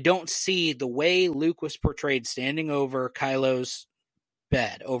 but I don't see the way Luke was portrayed standing over Kylo's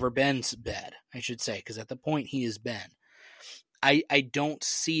bed, over Ben's bed, I should say, because at the point he is Ben. I don't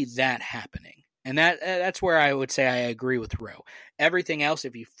see that happening. And that's where I would say I agree with Ro. Everything else,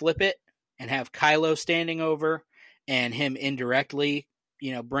 if you flip it and have Kylo standing over and him indirectly,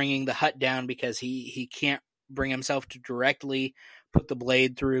 bringing the Hutt down because he can't bring himself to directly put the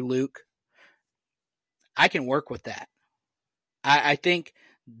blade through Luke, I can work with that. I think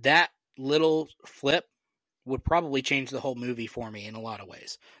that little flip would probably change the whole movie for me in a lot of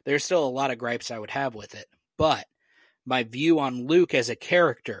ways. There's still a lot of gripes I would have with it, but my view on Luke as a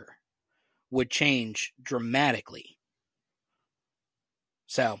character would change dramatically.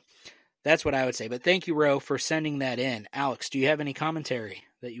 So that's what I would say. But thank you, Ro, for sending that in. Alex, do you have any commentary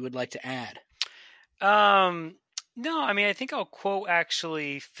that you would like to add? No, I mean, I think I'll quote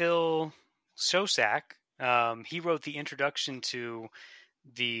actually Phil Sosak. He wrote the introduction to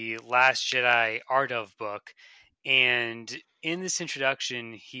the Last Jedi Art of book. And in this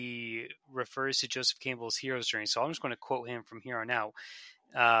introduction, he refers to Joseph Campbell's hero's journey. So I'm just going to quote him from here on out.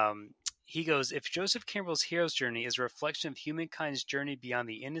 He goes, if Joseph Campbell's hero's journey is a reflection of humankind's journey beyond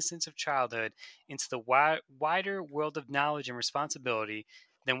the innocence of childhood into the wider world of knowledge and responsibility,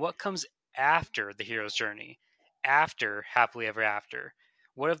 then what comes after the hero's journey? After Happily Ever After?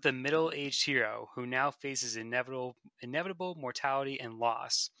 What of the middle-aged hero who now faces inevitable mortality and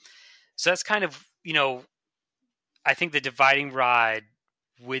loss? So that's kind of, I think the dividing rod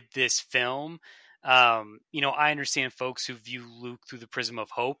with this film. I understand folks who view Luke through the prism of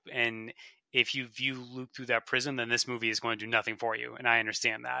hope, and if you view Luke through that prism, then this movie is going to do nothing for you, and I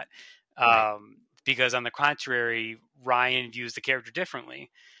understand that. Right. Because on the contrary, Ryan views the character differently.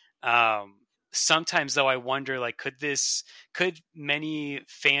 Sometimes though, I wonder, like, could many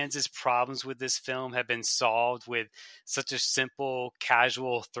fans' problems with this film have been solved with such a simple,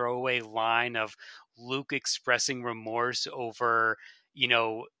 casual throwaway line of Luke expressing remorse over,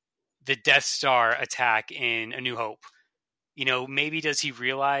 the Death Star attack in A New Hope? Maybe does he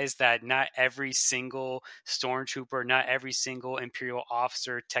realize that not every single stormtrooper, not every single Imperial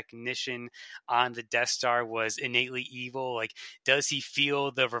officer, technician on the Death Star was innately evil? Like, does he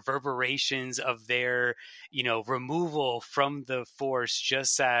feel the reverberations of their, removal from the Force,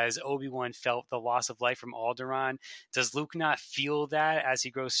 just as Obi-Wan felt the loss of life from Alderaan? Does Luke not feel that as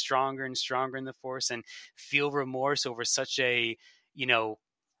he grows stronger and stronger in the Force, and feel remorse over such a,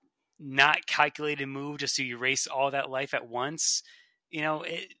 not calculated move just to erase all that life at once?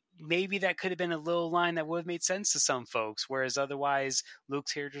 Maybe that could have been a little line that would have made sense to some folks, whereas otherwise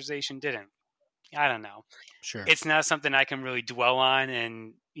Luke's characterization didn't. I don't know. Sure. It's not something I can really dwell on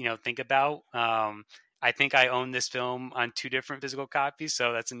and, think about. I think I own this film on 2 different physical copies,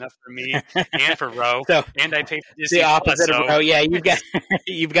 so that's enough for me and for Ro. So, and I pay for Disney the opposite Plus, of Ro. Yeah,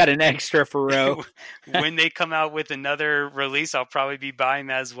 you've got an extra for Ro. When they come out with another release, I'll probably be buying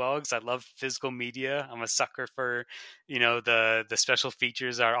that as well, because I love physical media. I'm a sucker for, the special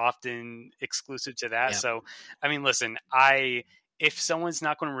features are often exclusive to that. Yep. So, I mean, listen, if someone's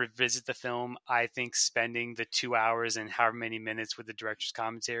not going to revisit the film, I think spending the 2 hours and however many minutes with the director's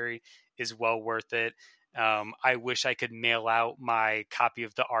commentary is well worth it. I wish I could mail out my copy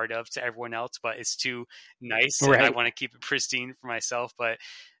of the Art of to everyone else, but it's too nice, Right. and I want to keep it pristine for myself. But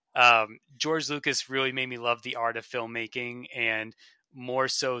George Lucas really made me love the art of filmmaking, and more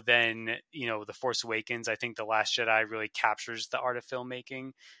so than The Force Awakens, I think The Last Jedi really captures the art of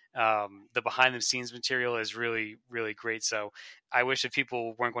filmmaking. The behind the scenes material is really, really great. So I wish if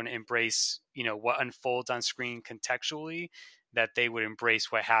people weren't going to embrace what unfolds on screen contextually, that they would embrace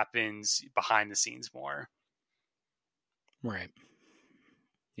what happens behind the scenes more. Right.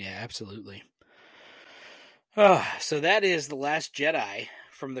 Yeah, absolutely. So that is The Last Jedi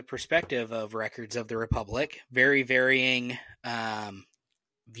from the perspective of Records of the Republic. Very varying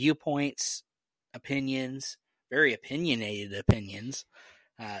viewpoints, opinions, very opinionated opinions.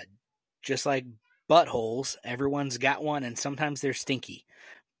 Just like buttholes, everyone's got one, and sometimes they're stinky.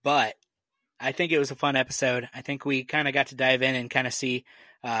 But I think it was a fun episode. I think we kind of got to dive in and kind of see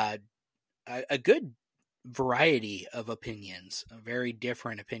a good variety of opinions, very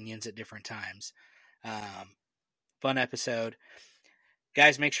different opinions at different times. Fun episode.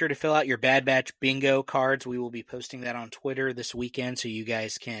 Guys, make sure to fill out your Bad Batch bingo cards. We will be posting that on Twitter this weekend, so you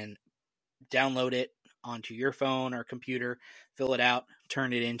guys can download it onto your phone or computer, fill it out,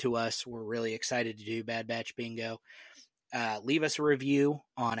 turn it into us. We're really excited to do Bad Batch bingo. Leave us a review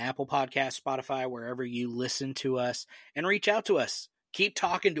on Apple Podcasts, Spotify, wherever you listen to us, and reach out to us. Keep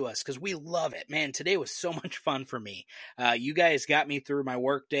talking to us, because we love it. Man, today was so much fun for me. You guys got me through my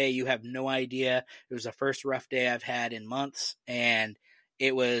work day. You have no idea. It was the first rough day I've had in months, and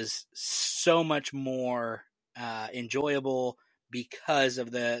it was so much more enjoyable because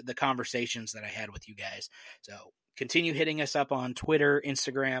of the conversations that I had with you guys. So continue hitting us up on Twitter,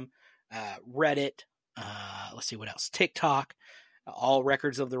 Instagram, Reddit, let's see what else, TikTok, all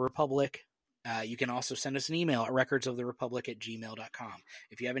Records of the Republic. You can also send us an email at recordsoftherepublic@gmail.com.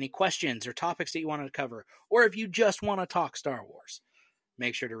 If you have any questions or topics that you want to cover, or if you just want to talk Star Wars,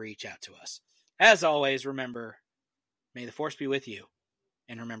 make sure to reach out to us. As always, remember, may the Force be with you,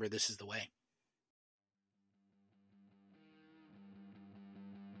 and remember, this is the way.